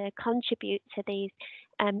students to contribute to these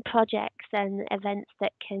projects and events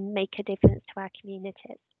that can make a difference to our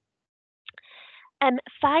communities.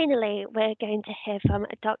 Finally, we're going to hear from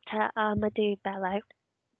Dr. Ahmadu-Bello.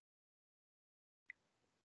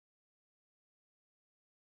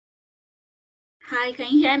 Hi, can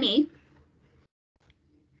you hear me?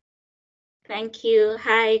 Thank you.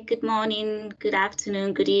 Hi, good morning, good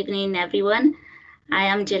afternoon, good evening, everyone. I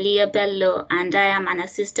am Jaliyyah Bello, and I am an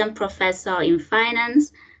assistant professor in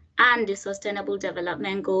finance and the Sustainable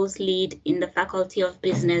Development Goals lead in the Faculty of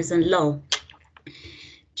Business and Law.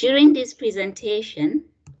 During this presentation,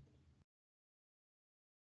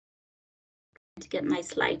 to get my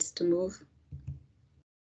slides to move.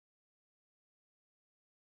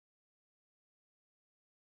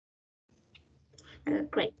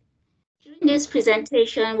 Great. During this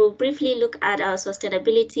presentation, we'll briefly look at our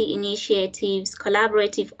sustainability initiatives,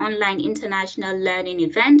 collaborative online international learning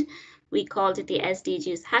event. We called it the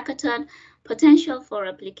SDGs Hackathon, potential for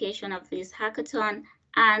application of this hackathon,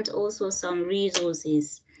 and also some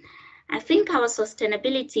resources. I think our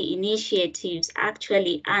sustainability initiatives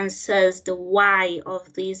actually answers the why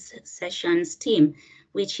of this session's theme,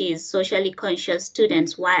 which is socially conscious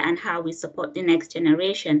students, why and how we support the next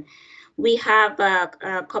generation. We have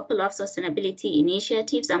a couple of sustainability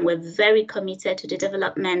initiatives, and we're very committed to the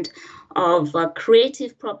development of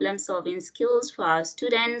creative problem-solving skills for our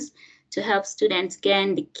students, to help students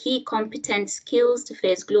gain the key competent skills to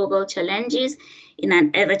face global challenges in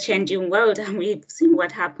an ever-changing world. And we've seen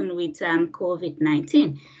what happened with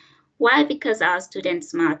COVID-19. Why? Because our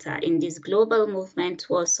students matter in this global movement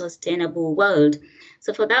towards sustainable world.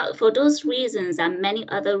 So for those reasons and many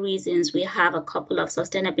other reasons, we have a couple of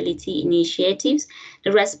sustainability initiatives.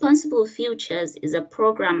 The Responsible Futures is a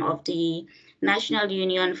program of the National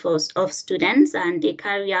Union of Students, and they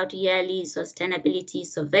carry out yearly sustainability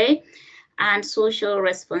survey and social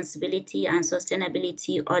responsibility and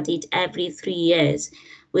sustainability audit every 3 years.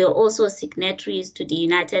 We are also signatories to the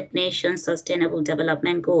United Nations Sustainable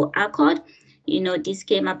Development Goal Accord, this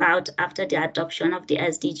came about after the adoption of the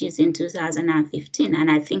SDGs in 2015.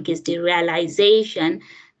 And I think it's the realization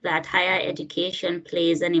that higher education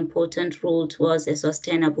plays an important role towards a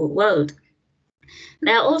sustainable world.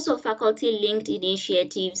 There are also faculty-linked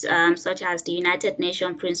initiatives such as the United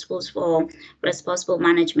Nations Principles for Responsible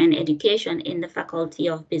Management Education in the Faculty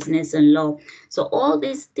of Business and Law. So all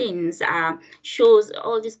these things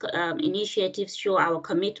initiatives show our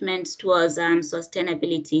commitments towards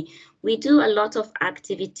sustainability. We do a lot of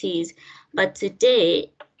activities, but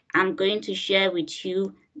today I'm going to share with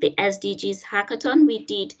you the SDGs hackathon we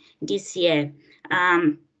did this year.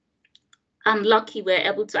 I'm lucky we're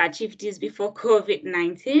able to achieve this before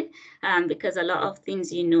COVID-19 because a lot of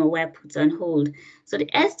things, were put on hold. So the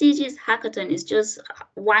SDGs hackathon is just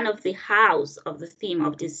one of the house of the theme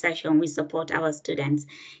of this session. We support our students.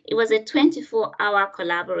 It was a 24-hour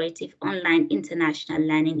collaborative online international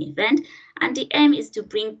learning event. And the aim is to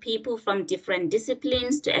bring people from different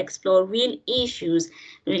disciplines to explore real issues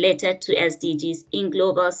related to SDGs in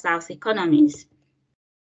global South economies.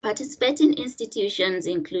 Participating institutions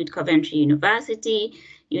include Coventry University,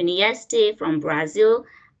 Universiti from Brazil,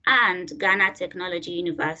 and Ghana Technology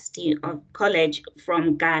University of College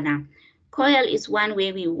from Ghana. COIL is one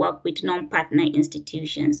way we work with non-partner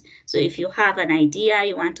institutions. So if you have an idea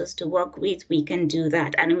you want us to work with, we can do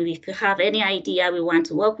that. And if you have any idea we want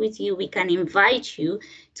to work with you, we can invite you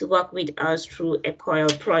to work with us through a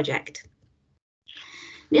COIL project.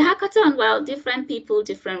 The hackathon, well, different people,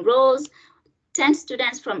 different roles. 10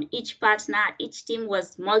 students from each partner. Each team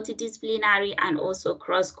was multidisciplinary and also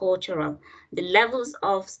cross-cultural. The levels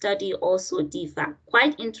of study also differ.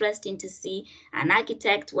 Quite interesting to see an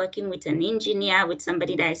architect working with an engineer, with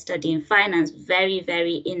somebody that is studying finance. Very,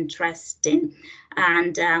 very interesting.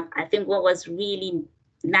 And I think what was really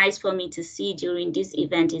nice for me to see during this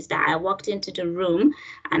event is that I walked into the room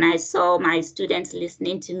and I saw my students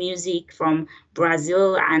listening to music from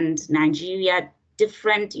Brazil and Nigeria,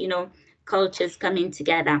 different, cultures coming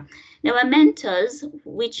together. There were mentors,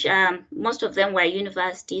 which most of them were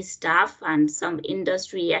university staff and some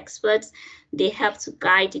industry experts. They helped to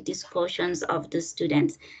guide the discussions of the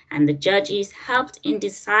students, and the judges helped in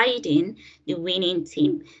deciding the winning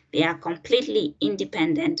team. They are completely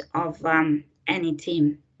independent of any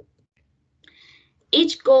team.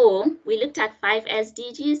 Each goal, we looked at 5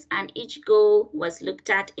 SDGs, and each goal was looked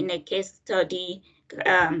at in a case study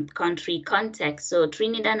country context. So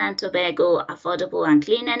Trinidad and Tobago, affordable and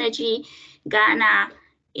clean energy; Ghana,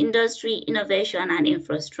 industry, innovation and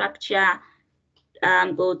infrastructure;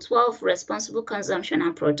 goal 12, responsible consumption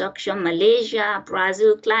and production; Malaysia,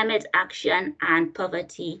 Brazil, climate action and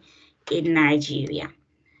poverty in Nigeria.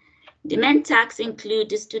 The main tasks include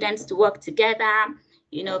the students to work together,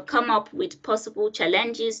 come up with possible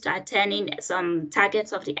challenges to attaining some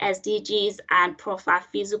targets of the SDGs and profile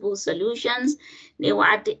feasible solutions. They will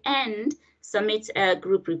at the end submit a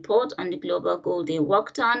group report on the global goal they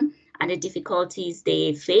worked on and the difficulties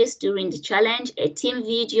they faced during the challenge, a team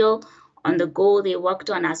video on the goal they worked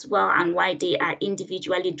on as well, and why they are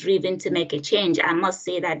individually driven to make a change. I must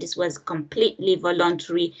say that this was a completely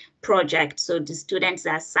voluntary project, so the students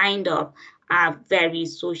that signed up are very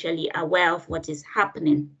socially aware of what is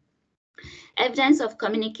happening. Evidence of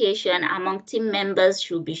communication among team members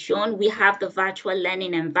should be shown. We have the virtual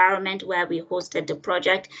learning environment where we hosted the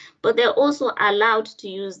project, but they're also allowed to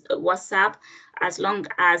use WhatsApp as long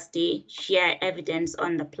as they share evidence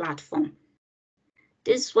on the platform.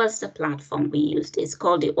 This was the platform we used. It's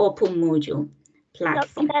called the Open Module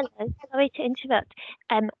platform. Dr. Bello, sorry to interrupt.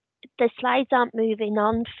 The slides aren't moving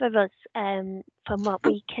on for us from what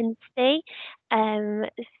we can see.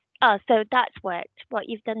 Oh, so that's worked. What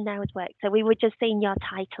you've done now has worked. So we were just seeing your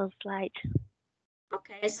title slide.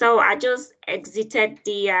 Okay, so I just exited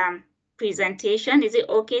the presentation. Is it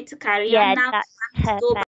okay to carry on now? That's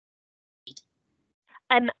perfect.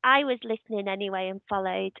 I was listening anyway and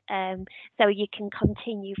followed, so you can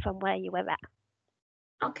continue from where you were at.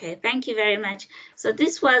 Okay, thank you very much. So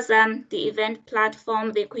this was the event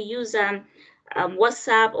platform. They could use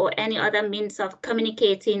WhatsApp or any other means of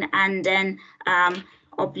communicating and then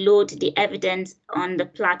upload the evidence on the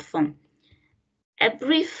platform. A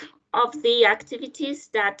brief of the activities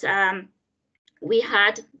that we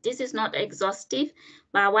had. This is not exhaustive,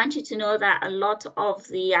 but I want you to know that a lot of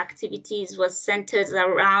the activities was centered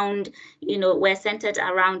around, were centered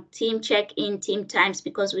around team check-in, team times,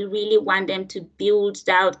 because we really want them to build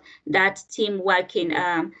out that team working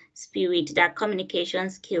spirit, that communication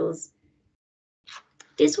skills.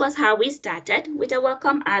 This was how we started, with a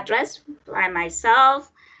welcome address by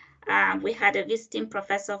myself. We had a visiting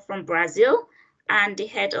professor from Brazil, and the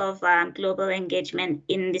head of global engagement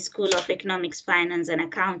in the School of Economics, Finance and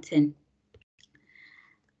Accounting.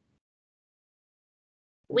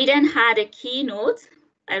 We then had a keynote,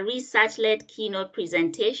 a research-led keynote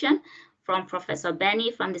presentation from Professor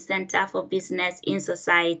Benny from the Center for Business in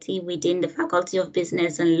Society within the Faculty of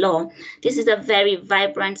Business and Law. This is a very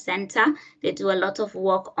vibrant center. They do a lot of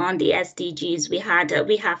work on the SDGs.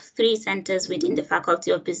 We have 3 centers within the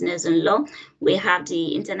Faculty of Business and Law. We have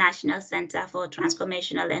the International Center for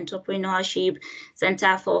Transformational Entrepreneurship,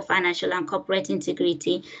 Center for Financial and Corporate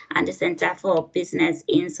Integrity, and the Center for Business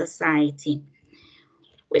in Society.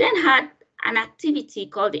 We then had an activity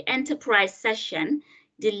called the Enterprise Session,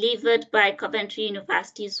 delivered by Coventry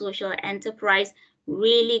University Social Enterprise.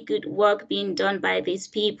 Really good work being done by these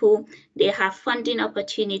people. They have funding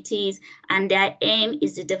opportunities, and their aim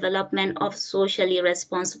is the development of socially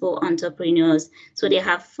responsible entrepreneurs. So they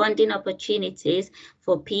have funding opportunities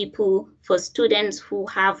for people, for students who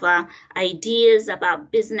have ideas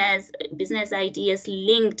about business ideas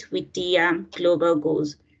linked with the global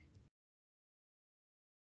goals.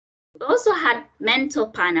 We also had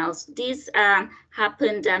mentor panels. These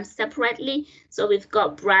happened separately. So we've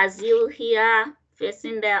got Brazil here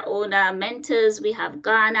facing their own mentors. We have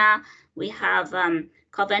Ghana, we have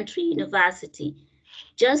Coventry University,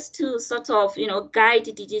 just to sort of, guide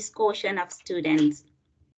the discussion of students.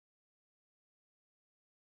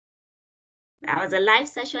 There was a live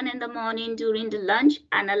session in the morning during the lunch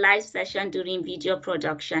and a live session during video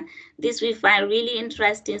production. This we find really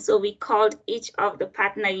interesting. So we called each of the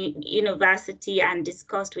partner university and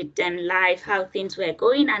discussed with them live how things were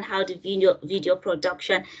going and how the video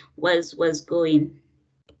production was going.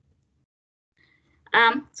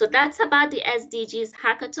 So that's about the SDGs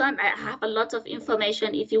hackathon. I have a lot of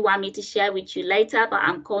information if you want me to share with you later, but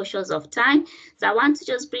I'm cautious of time. So I want to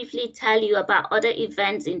just briefly tell you about other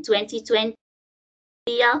events in 2020.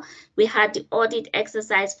 We had the audit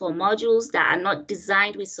exercise for modules that are not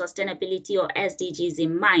designed with sustainability or SDGs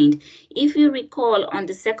in mind. If you recall on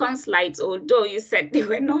the second slide, although you said they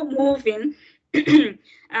were not moving, on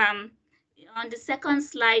the second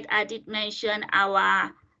slide, I did mention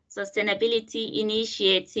our sustainability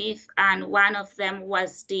initiative, and one of them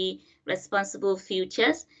was the Responsible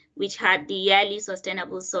Futures, which had the yearly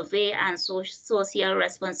sustainable survey and social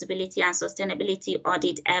responsibility and sustainability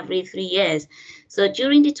audit every 3 years. So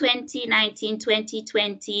during the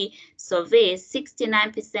 2019-2020 survey,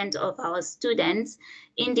 69% of our students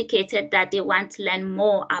indicated that they want to learn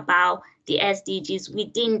more about the SDGs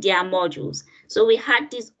within their modules. So we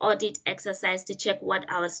had this audit exercise to check what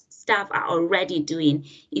our staff are already doing.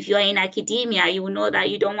 If you're in academia, you will know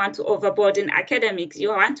that you don't want to overburden academics. You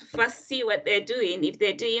want to first see what they're doing. If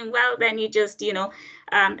they're doing well, then you just,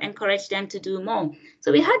 encourage them to do more.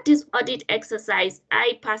 So we had this audit exercise.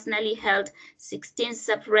 I personally held 16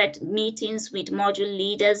 separate meetings with module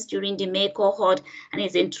leaders during the May cohort, and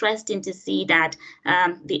it's interesting to see that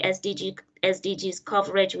the SDGs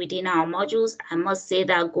coverage within our modules. I must say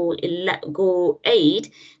that goal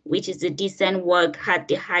 8, which is the decent work, had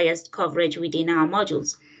the highest coverage within our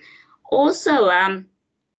modules. Also,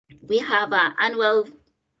 we have our annual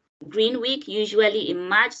Green Week, usually in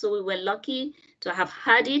March, so we were lucky to have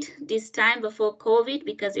had it this time before COVID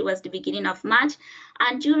because it was the beginning of March.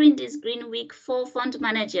 And during this Green Week, 4 fund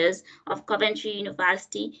managers of Coventry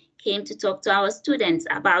University came to talk to our students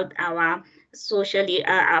about our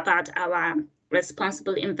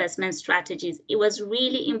responsible investment strategies. It was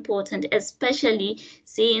really important, especially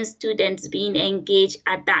seeing students being engaged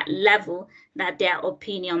at that level, that their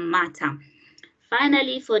opinion matter.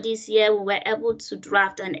 Finally, for this year, we were able to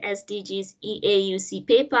draft an SDGs EAUC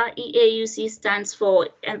paper. EAUC stands for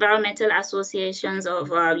Environmental Associations of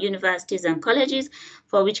Universities and Colleges,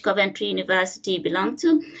 for which Coventry University belonged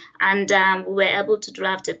to. And we were able to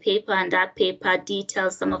draft a paper, and that paper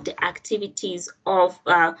details some of the activities of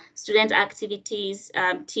student activities,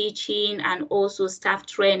 teaching, and also staff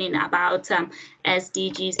training about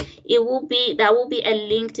SDGs. There will be a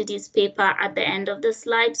link to this paper at the end of the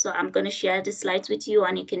slide, so I'm going to share the slides with you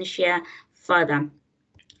and you can share further.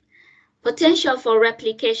 Potential for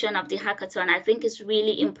replication of the hackathon. I think it's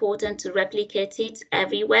really important to replicate it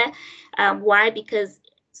everywhere. Why? Because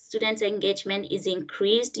student engagement is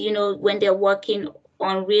increased, when they're working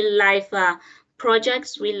on real life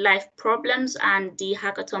projects, real life problems, and the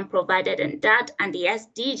hackathon provided and that, and the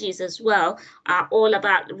SDGs as well are all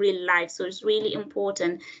about real life. So it's really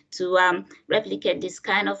important to replicate this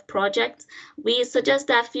kind of project. We suggest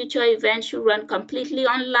that future events should run completely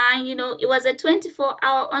online. It was a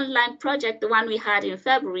 24-hour online project, the one we had in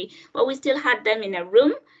February, but we still had them in a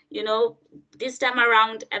room, this time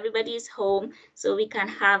around, everybody is home, so we can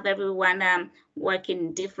have everyone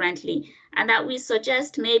working differently. And that we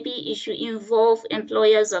suggest maybe it should involve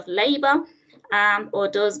employers of labor or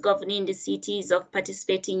those governing the cities of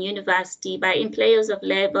participating university. By employers of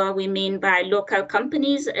labor, we mean by local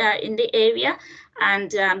companies in the area, and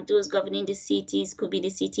those governing the cities could be the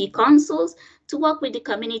city councils. To work with the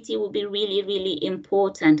community will be really, really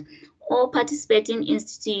important. All participating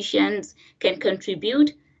institutions can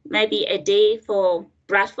contribute, maybe a day for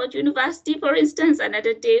Bradford University, for instance,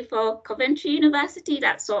 another day for Coventry University,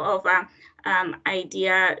 that sort of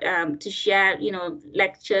idea to share,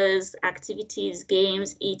 lectures, activities,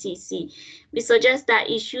 games, etc. We suggest that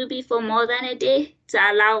it should be for more than a day to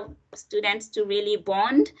allow students to really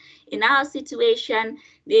bond. In our situation,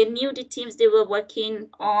 they knew the teams they were working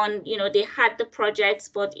on, they had the projects,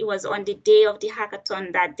 but it was on the day of the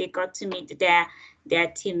hackathon that they got to meet their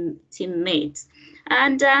teammates.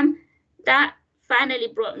 And that finally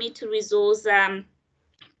brought me to Rizzo's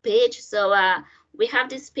page. So we have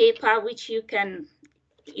this paper which you can,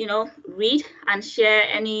 read and share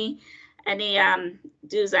any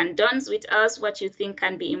do's and don'ts with us, what you think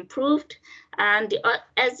can be improved. And the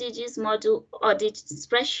SDGs module audit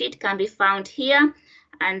spreadsheet can be found here,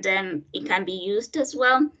 and it can be used as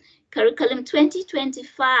well. Curriculum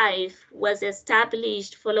 2025 was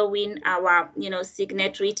established following our,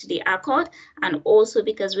 signatory to the Accord, and also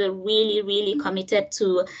because we're really, really committed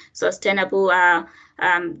to sustainable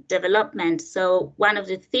development. So one of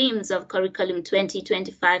the themes of Curriculum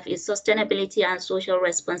 2025 is sustainability and social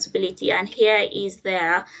responsibility. And here is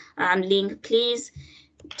their link. Please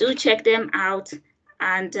do check them out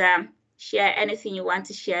and share anything you want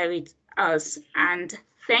to share with us. And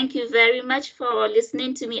thank you very much for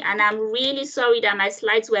listening to me. And I'm really sorry that my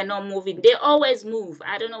slides were not moving. They always move.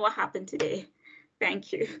 I don't know what happened today.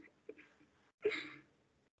 Thank you.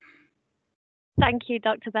 Thank you,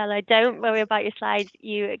 Dr. Bello. Don't worry about your slides.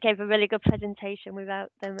 You gave a really good presentation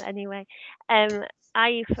without them anyway.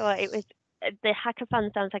 I thought it was, the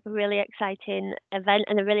hackathon sounds like a really exciting event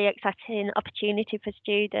and a really exciting opportunity for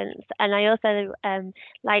students. And I also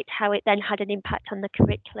liked how it then had an impact on the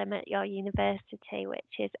curriculum at your university,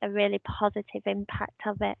 which is a really positive impact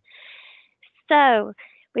of it. So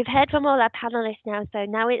we've heard from all our panelists now, so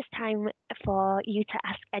now it's time for you to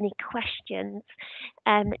ask any questions.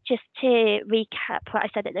 Just to recap what I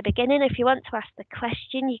said at the beginning, if you want to ask the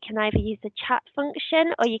question, you can either use the chat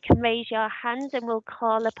function or you can raise your hand and we'll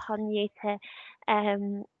call upon you to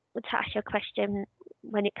ask your question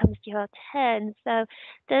when it comes to your turn. So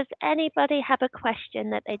does anybody have a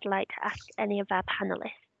question that they'd like to ask any of our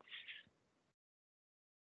panelists?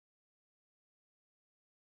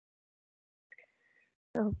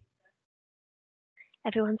 Oh,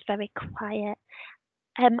 everyone's very quiet.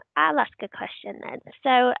 I'll ask a question then.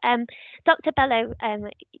 So, Dr. Bello,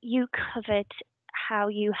 you covered how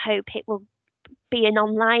you hope it will be an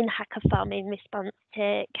online hackathon in response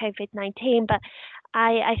to COVID-19, but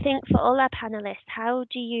I think for all our panelists, how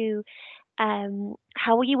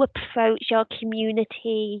will you approach your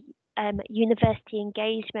community university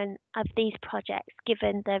engagement of these projects,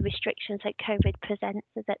 given the restrictions that COVID presents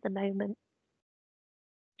us at the moment?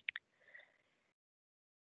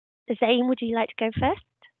 Zain, would you like to go first?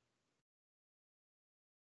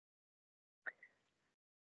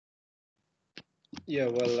 Yeah,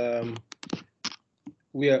 well,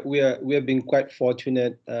 we have been quite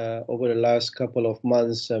fortunate over the last couple of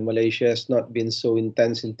months. Malaysia has not been so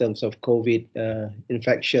intense in terms of COVID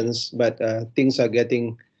infections, but things are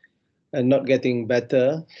not getting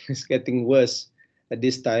better. It's getting worse at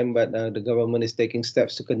this time, but the government is taking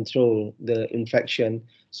steps to control the infection.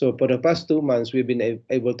 So for the past 2 months, we've been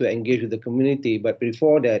able to engage with the community. But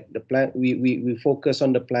before that, we focus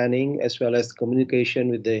on the planning as well as communication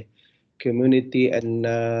with the community and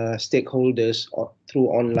stakeholders through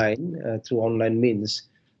online means.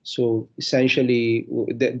 So essentially,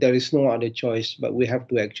 there is no other choice, but we have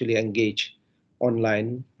to actually engage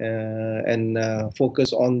online and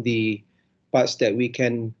focus on the parts that we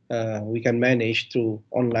can manage through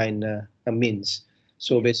online means.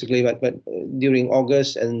 So basically, but during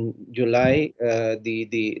August and July,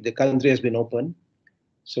 the country has been open,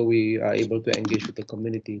 so we are able to engage with the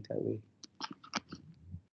community that way.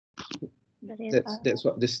 That's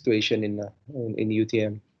what the situation in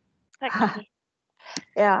UTM.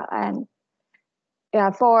 Yeah, and yeah,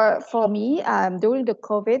 for me, during the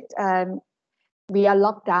COVID, we are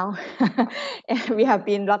locked down. We have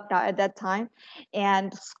been locked down at that time,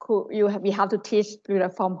 and school we have to teach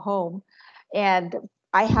from home, and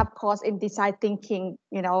I have course in design thinking,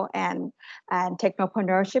 and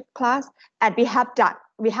technopreneurship class, and we have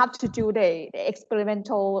we have to do the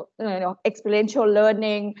experimental, experiential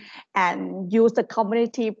learning and use the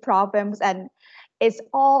community problems, and it's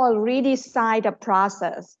all redesigned the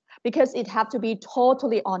process because it have to be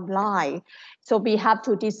totally online. So we have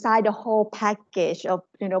to decide the whole package of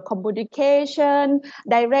communication,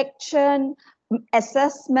 direction,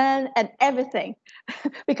 assessment, and everything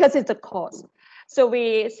because it's a course. So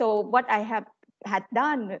what I had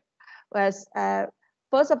done was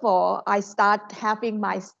first of all, I start having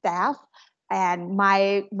my staff and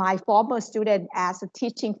my former student as a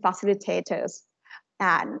teaching facilitators,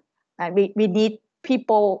 and we need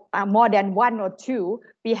people more than one or two.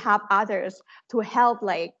 We have others to help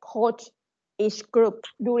like coach each group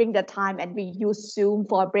during the time, and we use Zoom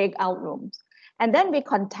for breakout rooms. And then we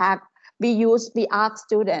ask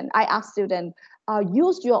student,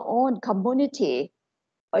 use your own community,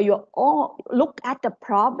 or your own, look at the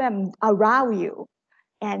problem around you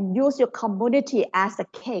and use your community as a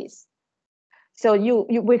case. So you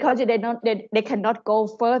because they cannot go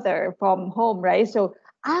further from home, right? So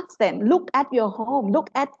ask them, look at your home,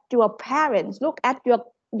 look at your parents, look at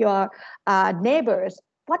your neighbors,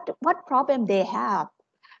 what problem they have.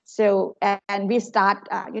 So and we start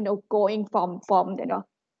going from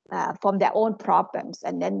their own problems,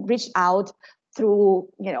 and then reach out through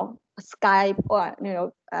Skype or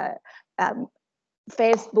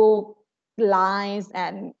Facebook, lines,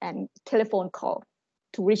 and telephone call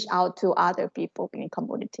to reach out to other people in the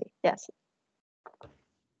community. Yes.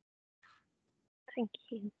 Thank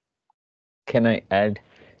you. Can I add?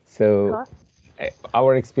 So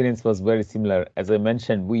our experience was very similar. As I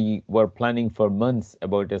mentioned, we were planning for months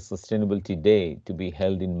about a sustainability day to be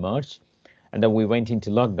held in March, and then we went into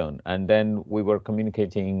lockdown. And then we were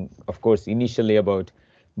communicating, of course, initially about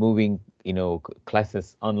moving,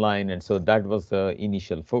 classes online, and so that was the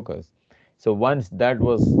initial focus. So once that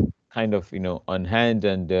was kind of, on hand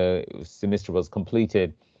and semester was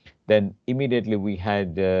completed, then immediately we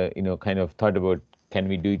had, kind of thought about, can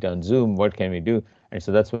we do it on Zoom? What can we do? And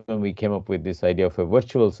so that's when we came up with this idea of a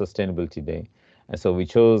virtual sustainability day. And so we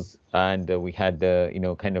chose, and we had,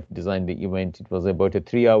 kind of designed the event. It was about a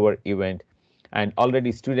 3-hour event, and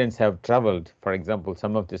already students have traveled. For example,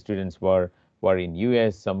 some of the students were in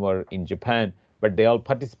US, some were in Japan, but they all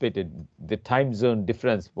participated. The time zone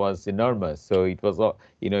difference was enormous. So it was,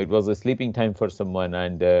 it was a sleeping time for someone,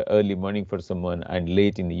 and early morning for someone, and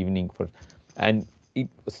late in the evening and it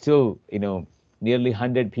still, nearly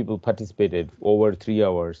 100 people participated over 3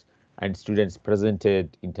 hours, and students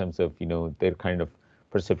presented in terms of, their kind of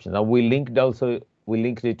perception. Now we linked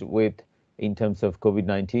it with, in terms of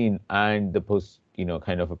COVID-19 and the post,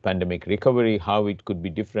 kind of a pandemic recovery, how it could be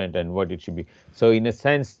different and what it should be. So in a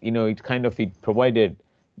sense, it provided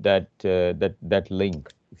that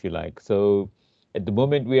link, if you like. So at the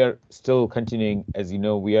moment we are still continuing, as you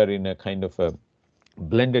know, we are in a kind of a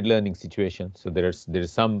blended learning situation. So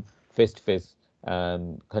there's some face-to-face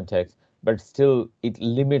context, but still it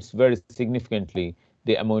limits very significantly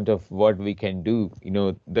the amount of what we can do.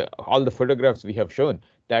 All the photographs we have shown,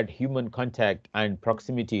 that human contact and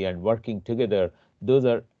proximity and working together, those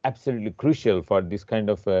are absolutely crucial for this kind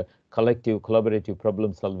of a collective, collaborative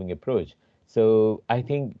problem-solving approach. So I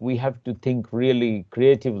think we have to think really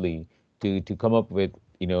creatively to come up with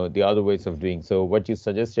the other ways of doing. So what you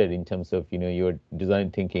suggested in terms of your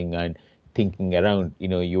design thinking and thinking around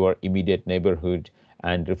your immediate neighborhood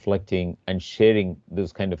and reflecting and sharing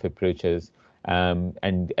those kind of approaches, and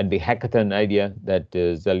the hackathon idea that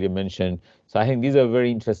Zainuddin mentioned. So I think these are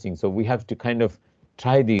very interesting. So we have to kind of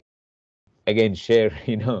try these, again, share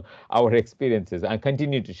our experiences and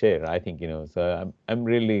continue to share. I think so I'm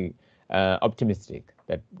really optimistic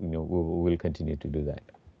that we will continue to do that.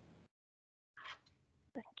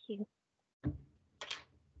 Thank you.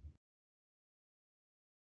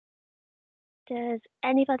 Does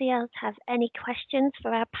anybody else have any questions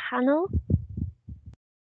for our panel?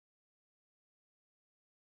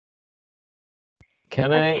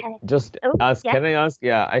 Can I just ask? Yeah. Can I ask?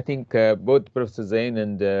 Yeah, I think both Professor Zain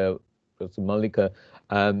and Professor Mullika,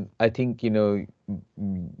 I think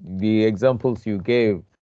the examples you gave,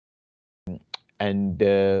 and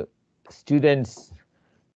students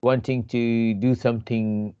wanting to do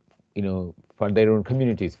something, for their own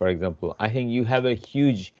communities, for example. I think you have a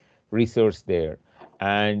huge resource there.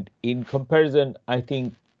 And in comparison, I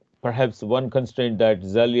think perhaps one constraint that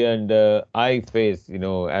Jaliyyah and I face,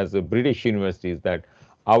 as a British university, is that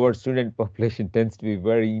our student population tends to be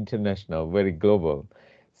very international, very global.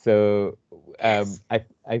 So I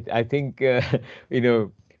think,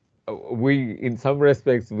 we, in some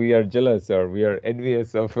respects, we are jealous or we are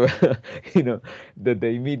envious of, the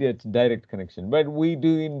immediate direct connection. But we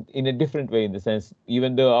do in a different way, in the sense,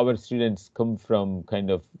 even though our students come from kind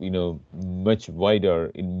of, much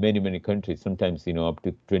wider in many countries, sometimes, up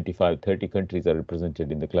to 25, 30 countries are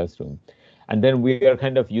represented in the classroom. And then we are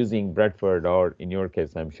kind of using Bradford, or in your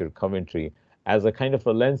case, I'm sure Coventry, as a kind of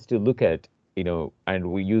a lens to look at,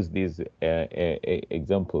 and we use these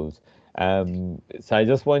examples. So I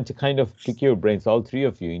just want to kind of pick your brains, all three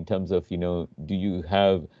of you, in terms of, do you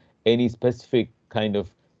have any specific kind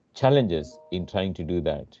of challenges in trying to do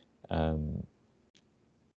that?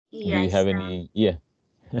 Yes. Do you have any? Yeah.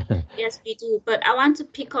 Yes, we do. But I want to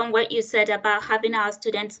pick on what you said about having our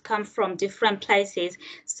students come from different places.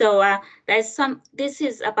 So this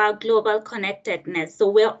is about global connectedness. So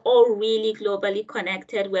we're all really globally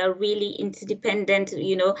connected. We're really interdependent,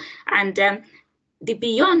 and the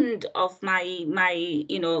beyond of my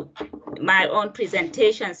own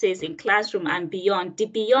presentation says in classroom and beyond. The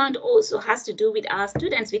beyond also has to do with our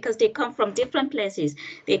students, because they come from different places.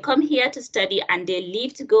 They come here to study and they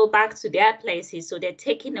leave to go back to their places. So they're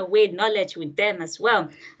taking away knowledge with them as well.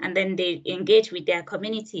 And then they engage with their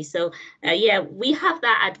community. So yeah, we have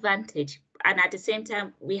that advantage. And at the same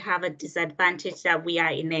time, we have a disadvantage that we are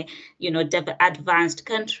in a, advanced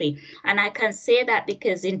country. And I can say that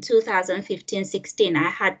because in 2015-16, I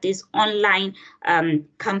had this online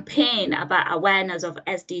campaign about awareness of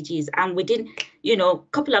SDGs. And within, a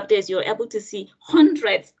couple of days, you're able to see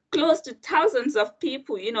hundreds, close to thousands of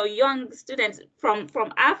people, young students from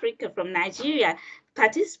Africa, from Nigeria,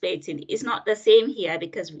 participating. It's not the same here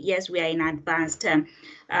because, yes, we are in an advanced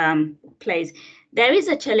place. There is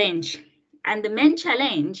a challenge. And the main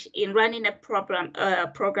challenge in running a program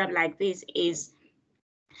like this is,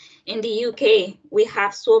 in the UK, we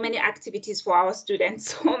have so many activities for our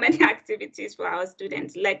students,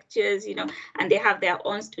 lectures, and they have their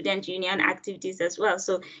own student union activities as well.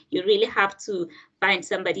 So you really have to find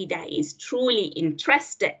somebody that is truly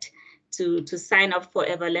interested to sign up for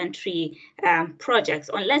a voluntary projects,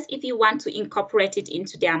 unless if you want to incorporate it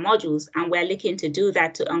into their modules, and we're looking to do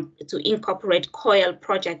that, to incorporate COIL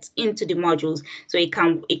projects into the modules, so it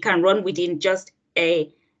can run within just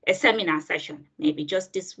a seminar session. Maybe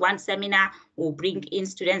just this one seminar will bring in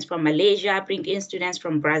students from Malaysia, bring in students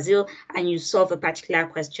from Brazil, and you solve a particular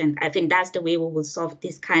question. I think that's the way we will solve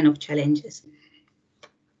this kind of challenges.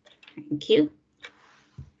 Thank you.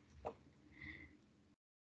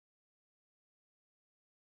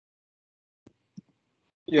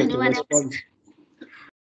 Yeah, to respond.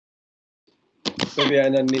 Maybe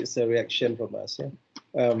Anand needs a reaction from us. Yeah.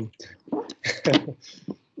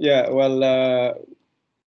 Yeah. Well,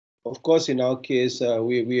 of course, in our case,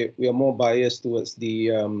 we are more biased towards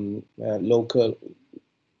the local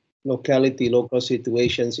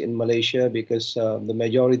situations in Malaysia, because the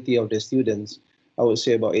majority of the students, I would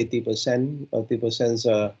say about 80%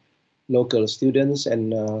 are local students,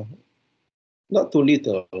 and not too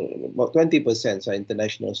little, about 20% are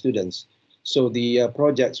international students. So the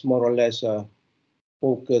projects more or less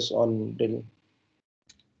focus on the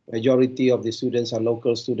majority of the students are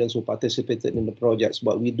local students who participated in the projects,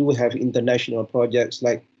 but we do have international projects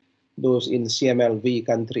like those in CLMV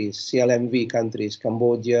countries,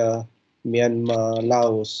 Cambodia, Myanmar,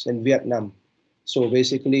 Laos, and Vietnam. So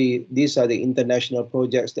basically, these are the international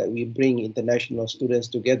projects that we bring international students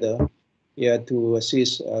together, to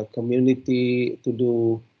assist community,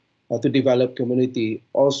 to develop community.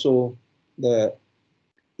 Also, the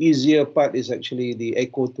easier part is actually the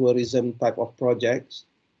ecotourism type of projects.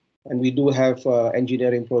 And we do have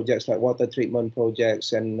engineering projects like water treatment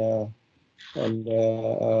projects and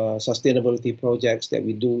sustainability projects that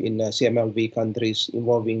we do in CMLV countries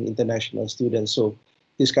involving international students. So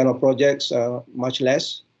these kind of projects are much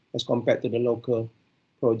less as compared to the local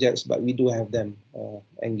projects, but we do have them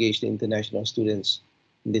engaged international students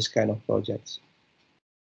in this kind of projects.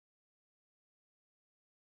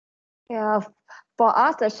 Yeah, for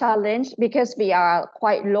us, the challenge, because we are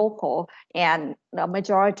quite local and the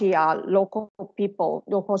majority are local people,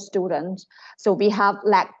 local students. So we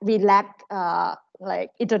lack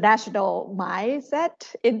like international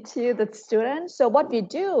mindset into the students. So what we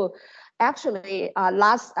do, actually,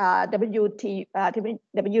 last WTUN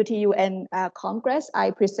Congress,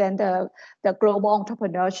 I present the global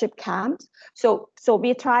entrepreneurship camps. So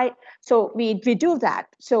we do that.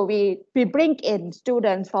 So we bring in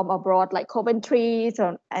students from abroad, like Coventry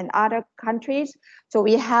and other countries. So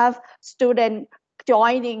we have students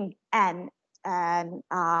joining and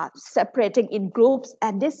separating in groups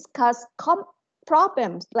and discuss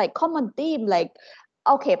problems, like common theme, like,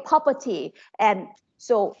 okay, poverty, and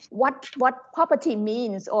So what poverty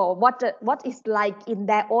means, or what is like in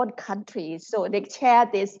their own country. So they share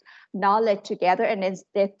this knowledge together, and then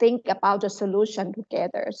they think about the solution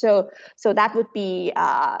together. So that would be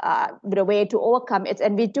the way to overcome it.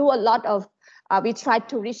 And we do a lot of we try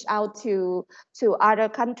to reach out to other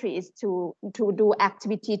countries to do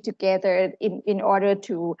activity together in order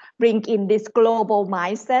to bring in this global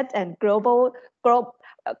mindset and global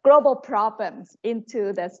problems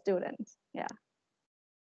into the students. Yeah.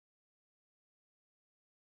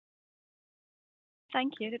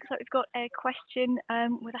 Thank you. Looks like we've got a question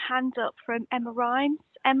with a hand up from Emma Rhymes.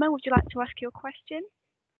 Emma, would you like to ask your question?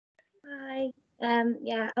 Hi.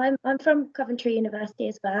 Yeah, I'm from Coventry University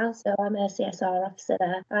as well, so I'm a CSR officer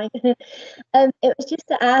there. Hi. It was just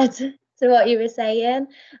to add to what you were saying.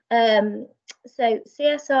 So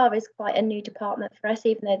CSR is quite a new department for us,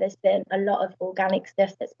 even though there's been a lot of organic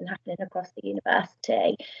stuff that's been happening across the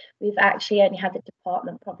university. We've actually only had the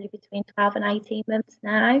department probably between 12 and 18 months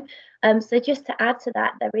now. So just to add to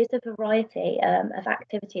that, there is a variety of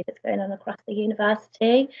activity that's going on across the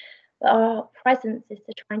university. But our presence is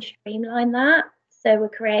to try and streamline that. So we're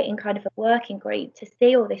creating kind of a working group to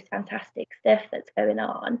see all this fantastic stuff that's going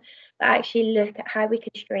on, but actually look at how we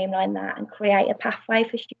can streamline that and create a pathway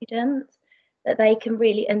for students that they can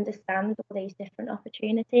really understand all these different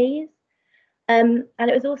opportunities. And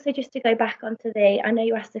it was also just to go back onto I know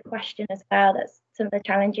you asked a question as well, that some of the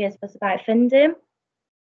challenges was about funding.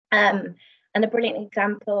 And a brilliant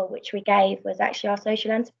example which we gave was actually our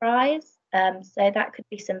social enterprise. So that could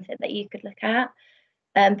be something that you could look at.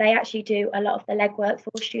 They actually do a lot of the legwork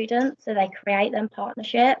for students, so they create them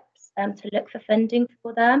partnerships to look for funding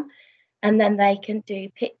for them, and then they can do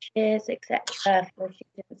pitches, etc., for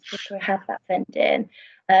students to have that funding.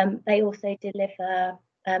 They also deliver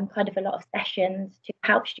kind of a lot of sessions to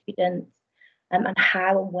help students and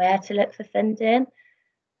how and where to look for funding.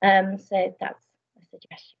 So that's a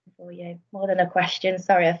suggestion for you, more than a question.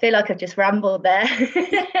 Sorry, I feel like I've just rambled there.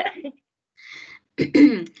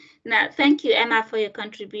 Now, thank you, Emma, for your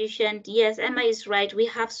contribution. Yes, Emma is right. We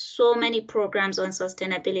have so many programs on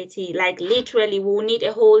sustainability. Like literally, we'll need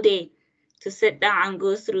a whole day to sit down and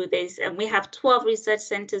go through this. And we have 12 research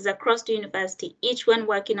centers across the university, each one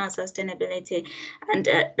working on sustainability. And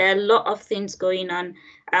there are a lot of things going on.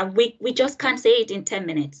 We just can't say it in 10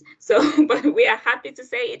 minutes. So, but we are happy to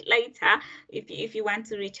say it later if you want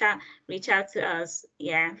to reach out to us.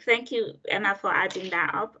 Yeah, thank you, Emma, for adding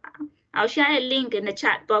that up. I'll share a link in the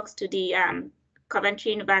chat box to the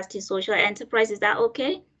Coventry University Social Enterprise. Is that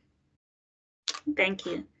okay? Thank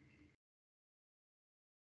you.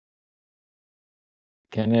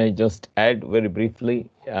 Can I just add very briefly?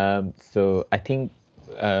 So I think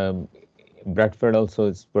Bradford also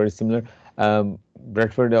is very similar.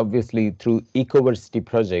 Bradford, obviously, through Ecoversity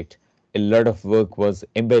project, a lot of work was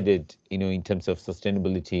embedded, in terms of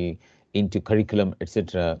sustainability into curriculum,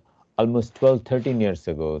 etc. almost 12, 13 years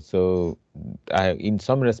ago. So in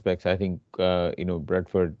some respects, I think,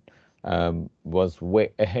 Bradford was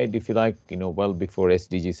way ahead, if you like, well before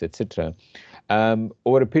SDGs, etc.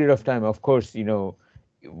 Over a period of time, of course,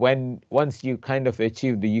 once you kind of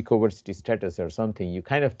achieve the Ecoversity status or something, you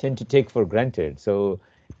kind of tend to take for granted. So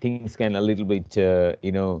things can a little bit,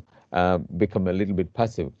 become a little bit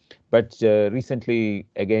passive. But recently,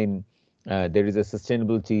 again, there is a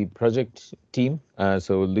sustainability project team.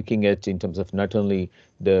 So looking at in terms of not only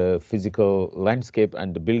the physical landscape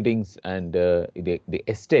and the buildings and the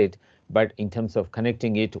estate, but in terms of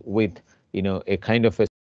connecting it with, a kind of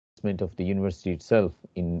assessment of the university itself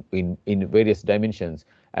in various dimensions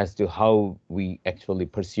as to how we actually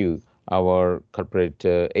pursue our corporate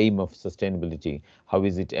aim of sustainability. How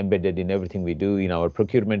is it embedded in everything we do, in our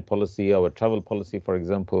procurement policy, our travel policy, for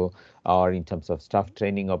example, or in terms of staff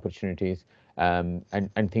training opportunities,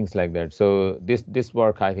 and things like that. So this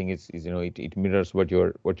work, I think, it mirrors what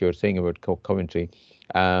you're saying about Coventry,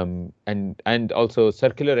 and also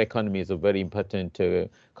circular economy is a very important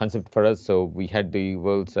concept for us. So we had the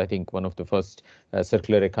world's, I think, one of the first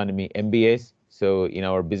circular economy MBAs. So in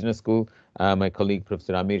our business school, my colleague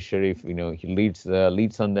Professor Amir Sharif, he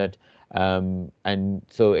leads on that, and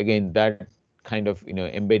so again, that kind of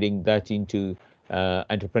embedding that into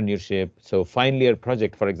entrepreneurship. So final year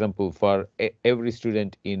project, for example, for every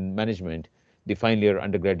student in management, the final year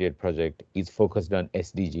undergraduate project is focused on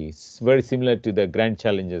SDGs, very similar to the grand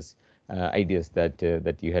challenges ideas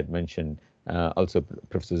that you had mentioned. Also,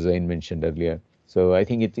 Professor Zain mentioned earlier. So I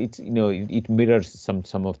think it mirrors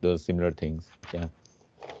some of those similar things. Yeah.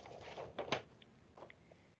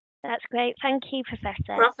 That's great. Thank you,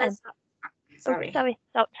 Professor. Sorry. Sorry,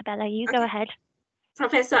 Dr. Bello, you go ahead.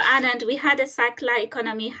 Professor Anand, we had a circular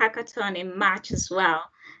economy hackathon in March as well,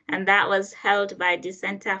 and that was held by the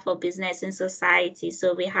Center for Business and Society.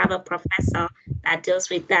 So we have a professor that deals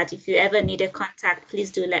with that. If you ever need a contact, please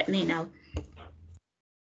do let me know.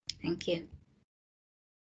 Thank you.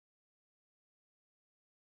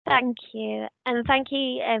 Thank you. And thank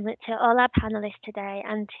you to all our panelists today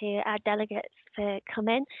and to our delegates for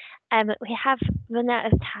coming. We have run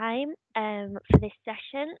out of time for this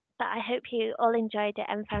session, but I hope you all enjoyed it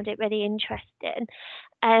and found it really interesting.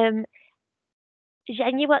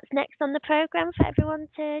 Jenny, what's next on the programme for everyone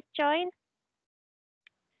to join?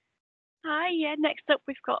 Hi, yeah, next up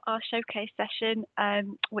we've got our showcase session,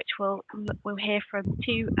 which we'll hear from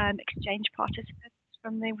two exchange participants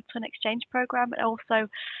from the Wotton Exchange Programme, and also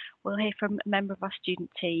we'll hear from a member of our student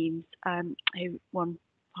teams who won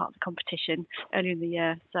part of the competition earlier in the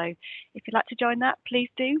year. So if you'd like to join that, please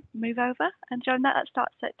do move over and join that. That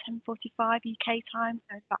starts at 10:45 UK time,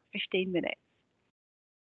 so it's about 15 minutes.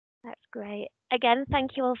 That's great. Again,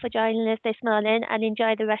 thank you all for joining us this morning and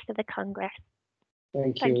enjoy the rest of the Congress.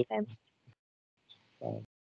 Thank Thank you. you.